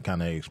 she can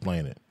kind of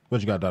explain it.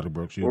 What you got, Dr.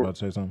 Brooks? You about to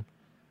say something?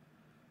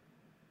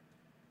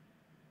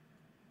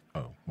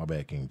 Oh, my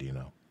bad, King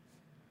Dino.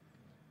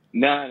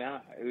 Nah.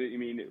 I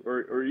mean,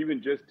 or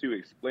even just to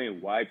explain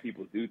why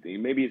people do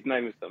things. Maybe it's not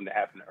even something that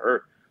happened to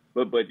her,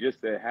 but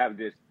just to have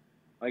this,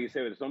 like I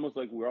said, it's almost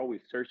like we're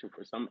always searching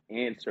for some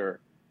answer,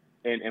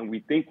 and we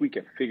think we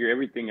can figure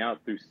everything out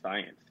through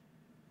science.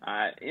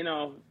 You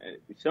know,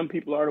 some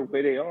people are the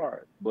way they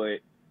are,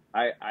 but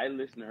I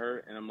listen to her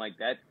and I'm like,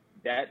 that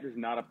does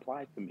not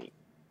apply to me.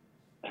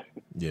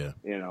 Yeah.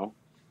 You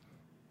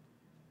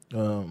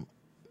know?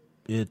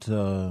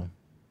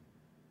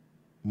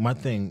 My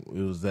thing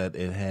was that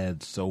it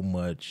had so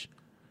much,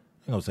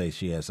 I'm going to say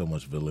she had so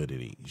much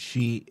validity.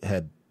 She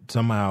had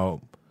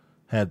somehow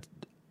had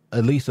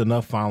at least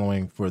enough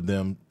following for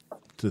them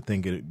to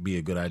think it'd be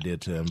a good idea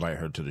to invite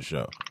her to the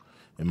show.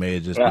 It may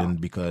have just been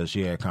because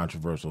she had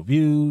controversial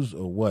views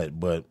or what,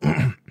 but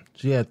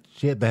she had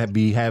to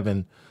be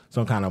having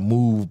some kind of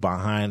move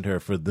behind her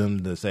for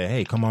them to say,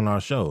 hey, come on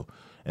our show.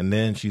 And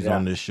then she's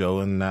on this show,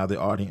 and now the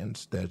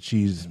audience that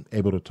she's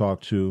able to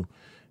talk to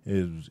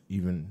is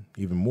even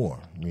more,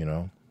 you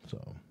know. So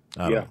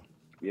I don't know.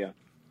 Yeah.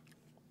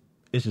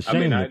 It's a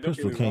shame that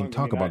Pistol can't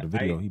talk about the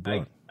video he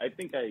brought. I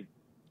think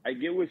I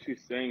get what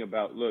she's saying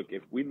about, look,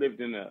 if we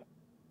lived in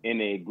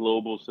a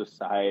global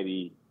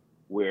society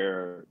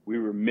where we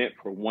were meant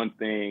for one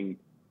thing,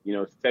 you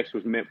know, sex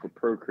was meant for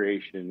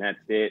procreation, that's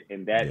it,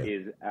 and that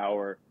is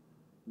our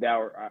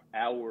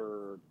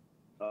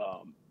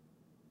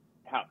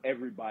how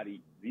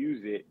everybody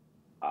views it.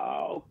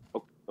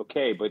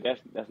 Okay, but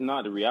that's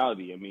not the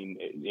reality. I mean,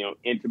 you know,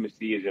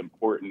 intimacy is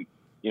important.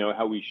 You know,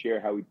 how we share,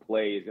 how we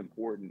play is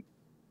important.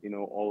 You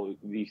know, all of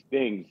these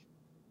things.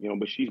 You know,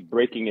 but she's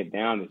breaking it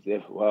down as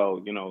if,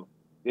 well, you know,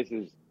 this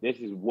is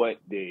what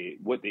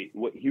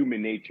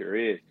human nature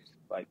is.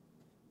 Like,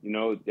 you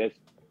know,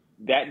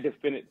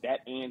 that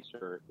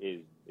answer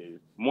is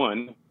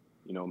one.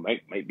 You know,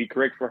 might be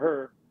correct for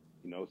her.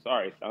 You know,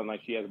 sorry, it sounds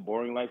like she has a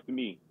boring life to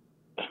me.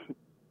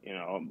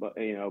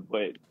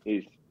 but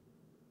it's,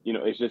 you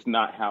know, it's just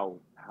not how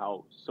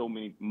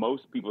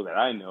most people that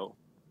I know,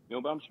 you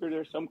know, but I'm sure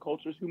there's some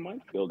cultures who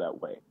might feel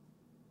that way.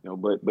 You know,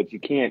 but you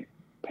can't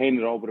paint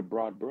it all with a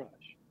broad brush.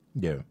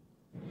 Yeah,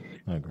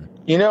 I agree.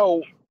 You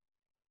know,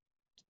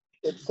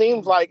 it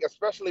seems like,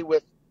 especially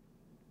with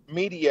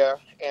media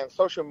and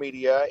social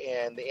media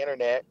and the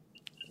internet,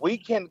 we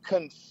can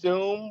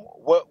consume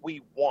what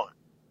we want.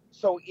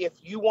 So if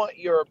you want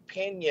your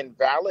opinion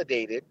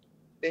validated,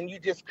 then you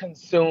just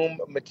consume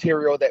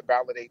material that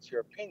validates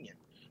your opinion.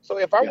 So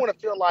if I want to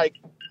feel like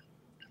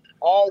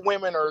all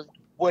women are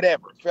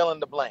whatever, fill in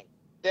the blank,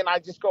 then I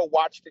just go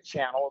watch the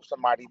channel of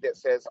somebody that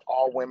says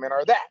all women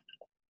are that.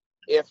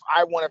 If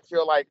I want to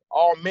feel like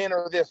all men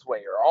are this way,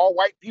 or all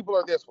white people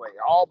are this way,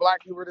 all black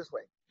people are this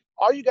way,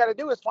 all you got to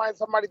do is find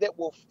somebody that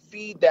will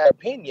feed that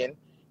opinion,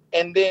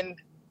 and then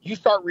you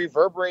start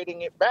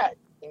reverberating it back,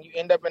 and you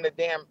end up in a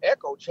damn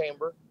echo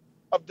chamber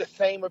of the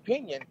same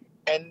opinion.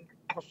 And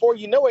before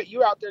you know it,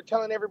 you're out there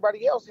telling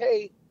everybody else,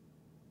 hey,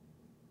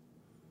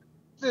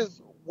 this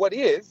is what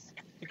is,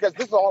 because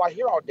this is all I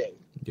hear all day.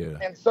 Yeah.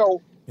 And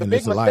so the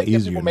big mistake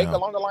that people make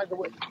along the lines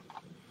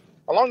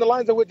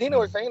of what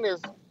Dino is saying is,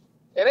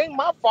 it ain't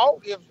my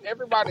fault if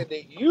everybody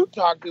that you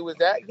talk to is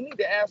that. You need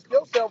to ask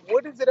yourself,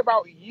 what is it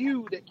about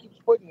you that keeps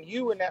putting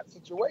you in that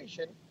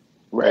situation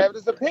to have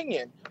this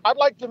opinion? I'd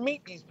like to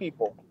meet these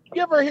people.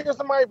 You ever hear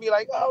somebody be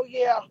like, oh,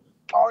 yeah,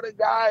 all the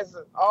guys,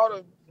 all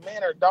the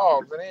men are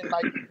dogs. And then,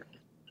 like,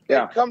 they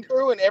come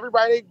through and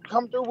everybody they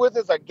come through with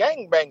is a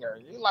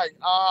gangbanger. You're like,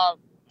 I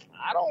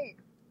don't.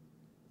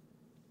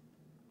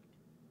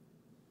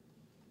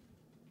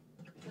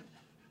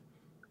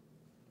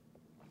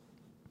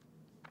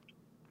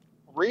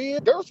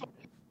 There's,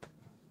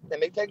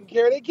 and they taking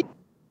care of their kids.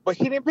 But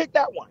she didn't pick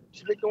that one.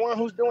 She picked the one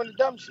who's doing the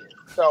dumb shit.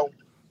 So,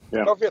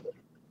 go figure.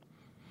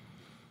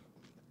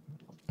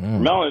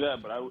 Not only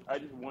that, but I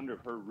just wonder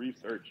if her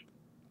research,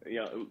 you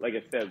know, like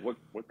I said, what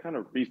kind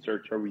of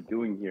research are we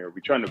doing here? Are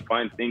we trying to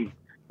find things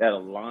that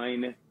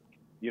align,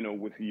 you know,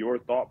 with your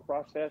thought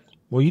process?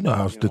 Well, you know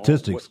how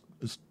statistics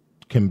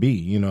can be,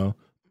 you know.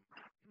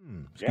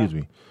 Excuse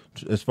me.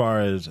 As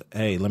far as,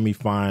 hey, let me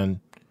find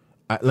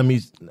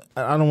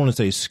I don't want to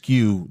say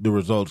skew the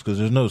results because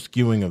there's no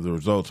skewing of the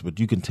results, but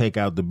you can take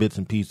out the bits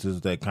and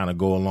pieces that kind of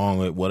go along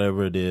with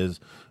whatever it is,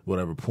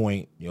 whatever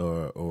point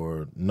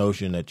or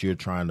notion that you're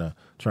trying to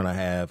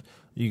have.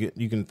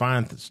 You can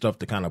find stuff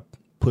to kind of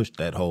push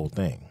that whole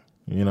thing,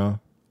 you know?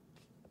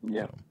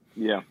 Yeah.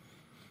 Yeah.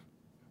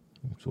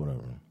 It's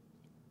whatever.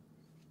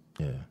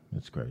 Yeah,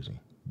 it's crazy.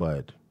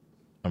 But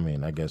I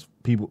mean, I guess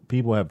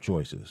people have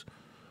choices.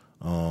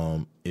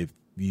 If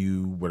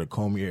you were to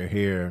comb your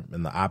hair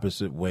in the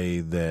opposite way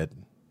that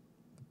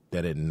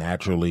it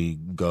naturally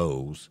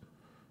goes,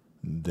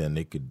 then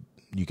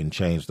you can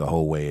change the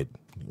whole way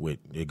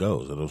it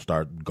goes. It'll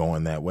start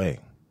going that way.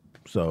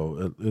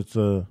 So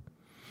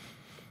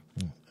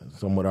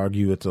some would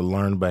argue it's a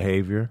learned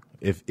behavior.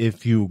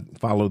 If you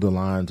follow the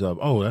lines of,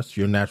 oh, that's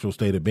your natural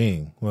state of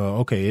being. Well,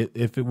 okay,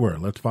 if it were,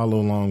 let's follow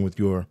along with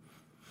your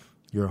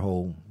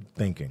whole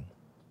thinking.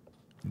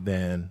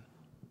 Then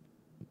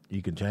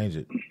you can change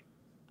it,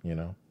 you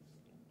know?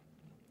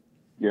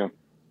 Yeah.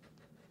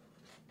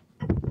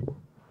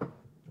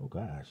 Oh,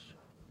 gosh.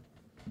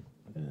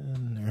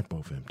 And they're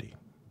both empty.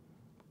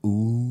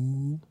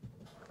 Ooh.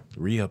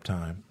 Re-up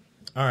time.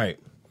 All right.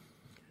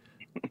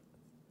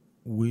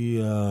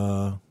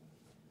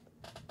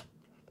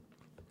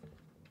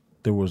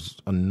 There was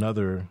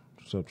another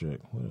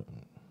subject.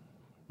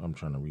 I'm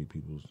trying to read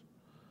people's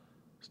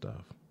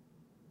stuff.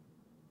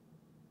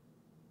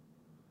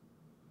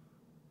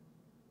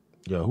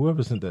 Yeah,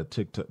 whoever sent that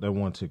TikTok, that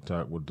one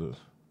TikTok with the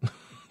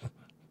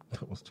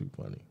that was too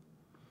funny.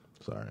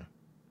 Sorry.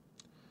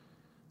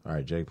 All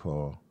right, Jake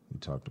Paul, we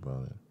talked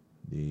about it.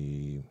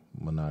 The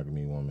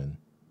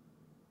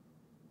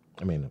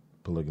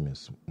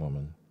polygamous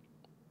woman.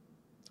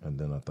 And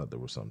then I thought there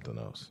was something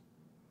else.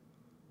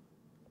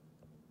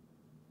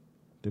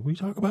 Did we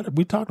talk about it?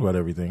 We talked about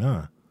everything,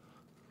 huh?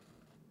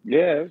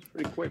 Yeah, it was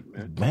pretty quick,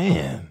 man.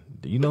 Man,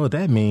 do you know what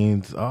that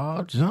means?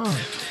 Oh, John.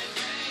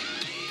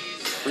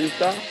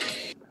 Freestyle?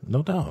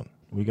 No doubt.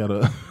 We got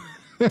to...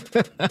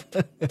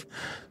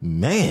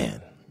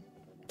 Man.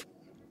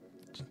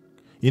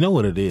 You know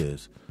what it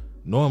is?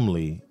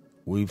 Normally,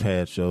 we've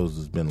had shows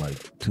that's been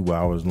like 2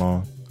 hours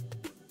long.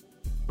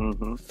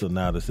 Mm-hmm. So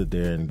now to sit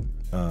there and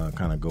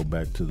kind of go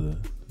back to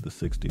the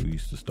 60 we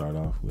used to start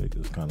off with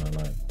is kind of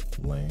like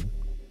lame.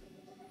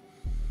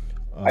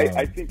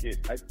 I think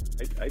and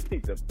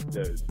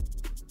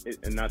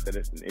not that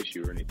it's an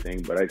issue or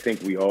anything, but I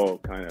think we all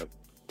kind of,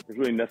 there's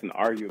really nothing to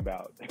argue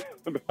about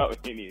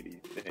any of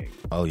these things.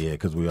 Oh yeah,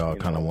 because we all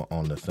kind of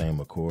on the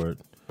same accord.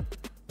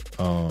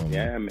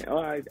 Yeah, man. Oh,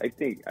 I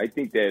think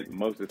that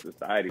most of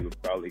society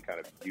would probably kind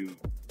of view.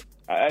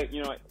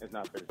 It's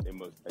not fair to say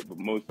most, but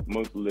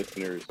most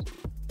listeners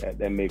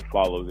that may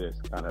follow this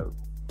kind of,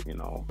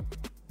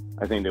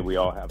 I think that we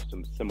all have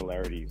some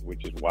similarities,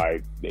 which is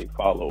why they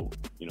follow,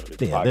 this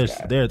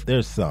podcast.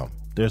 There's some.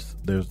 There's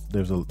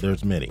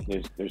many.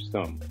 There's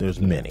some. There's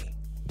many.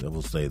 I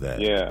will say that.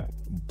 Yeah.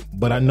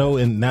 But I know,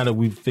 and now that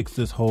we've fixed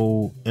this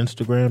whole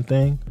Instagram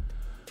thing,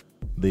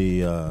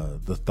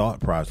 the thought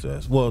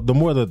process. Well, the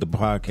more that the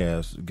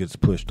podcast gets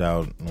pushed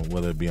out,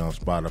 whether it be on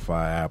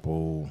Spotify,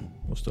 Apple,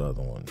 what's the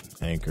other one?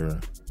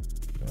 Anchor,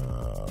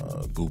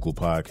 Google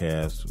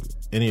Podcasts,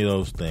 any of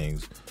those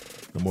things,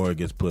 the more it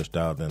gets pushed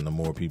out, then the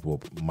more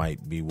people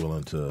might be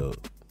willing to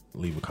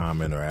leave a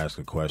comment or ask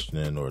a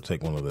question or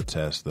take one of the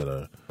tests that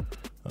are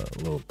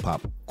little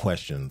pop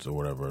questions or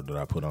whatever that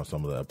I put on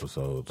some of the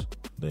episodes.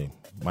 They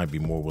might be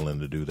more willing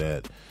to do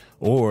that.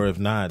 Or if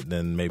not,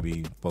 then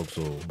maybe folks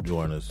will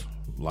join us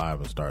live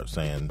and start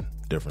saying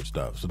different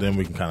stuff. So then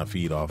we can kind of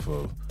feed off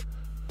of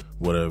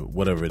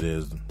whatever it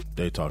is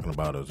they're talking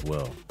about as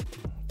well.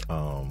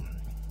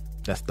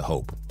 That's the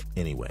hope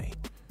anyway.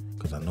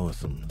 Because I know it's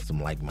some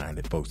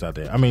like-minded folks out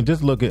there. I mean,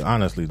 just look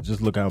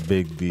how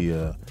big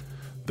the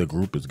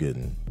group is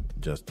getting,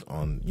 just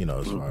on,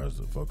 as far as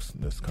the folks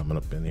that's coming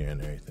up in here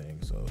and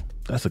everything. So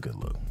that's a good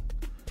look.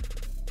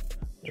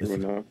 True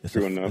enough.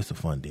 It's a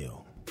fun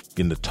deal.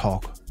 Getting to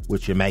talk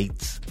with your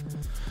mates.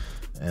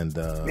 And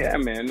yeah,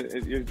 man,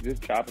 you're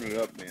just chopping it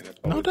up, man. That's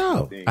no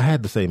doubt. I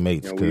had to say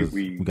mates because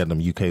we got them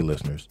UK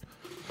listeners.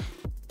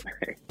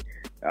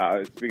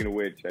 Speaking of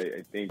which,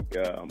 I think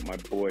my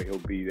boy, he'll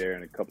be there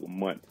in a couple of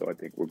months, so I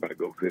think we're gonna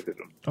go visit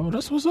him. Oh,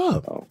 that's what's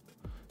up. Oh.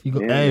 You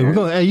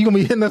gonna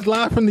be hitting us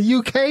live from the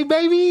UK,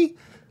 baby?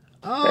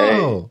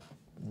 Oh,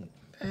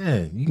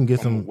 man, you can get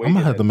some. I'm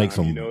gonna have to make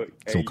some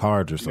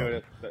cards or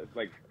something. That's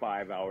like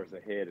 5 hours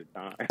ahead of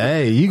time.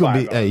 Hey, you can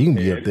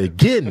be up there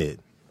getting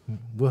it.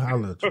 We'll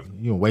holler at you.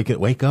 You can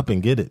wake up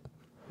and get it.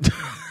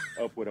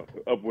 up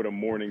with a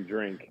morning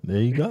drink.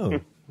 There you go.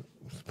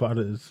 It's part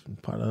of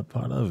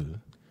it.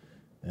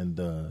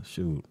 And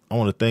shoot, I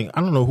want to thank.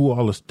 I don't know who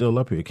all is still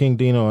up here. King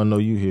Dino, I know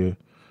you here.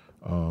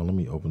 Let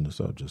me open this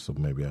up just so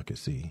maybe I can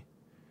see.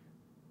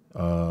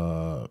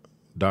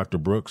 Dr.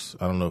 Brooks,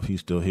 I don't know if he's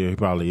still here. He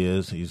probably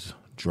is. He's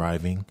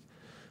driving,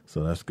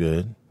 so that's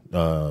good.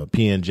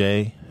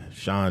 P&J,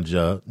 Sean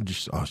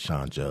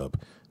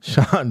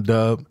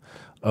Dub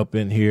up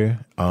in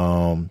here.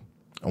 I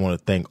want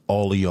to thank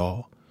all of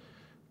y'all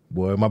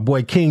Boy, my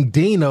boy King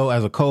Dino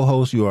as a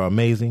co-host, you are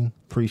amazing.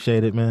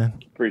 Appreciate it, man.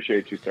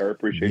 Appreciate you, sir.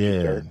 Appreciate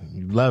you, sir.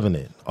 You loving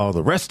it. All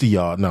the rest of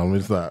y'all, no, let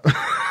me stop.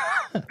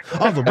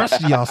 All the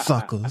rest of y'all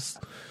suckers.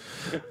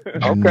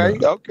 Okay.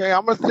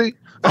 I'm gonna see.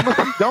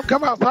 Don't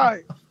come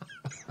outside.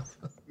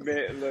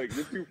 Man, look,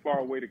 you're too far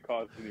away to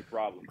cause any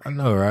problems. I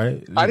know,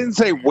 right? I didn't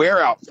say where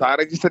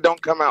outside. I just said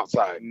don't come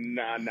outside.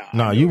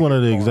 Nah. You one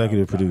of the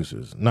executive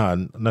producers. Nah,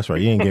 that's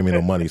right. You ain't give me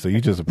no money, so you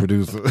just a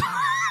producer.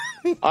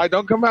 All right,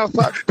 don't come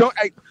outside.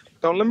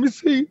 Don't let me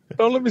see.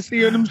 Don't let me see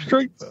you in them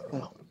streets.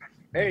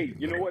 Hey,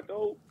 you know what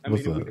though?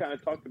 What's We up? kind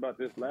of talked about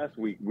this last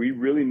week. We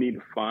really need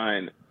to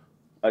find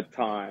a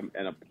time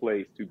and a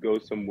place to go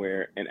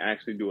somewhere and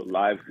actually do a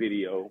live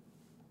video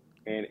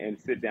and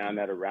sit down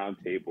at a round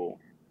table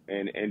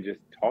and just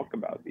talk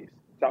about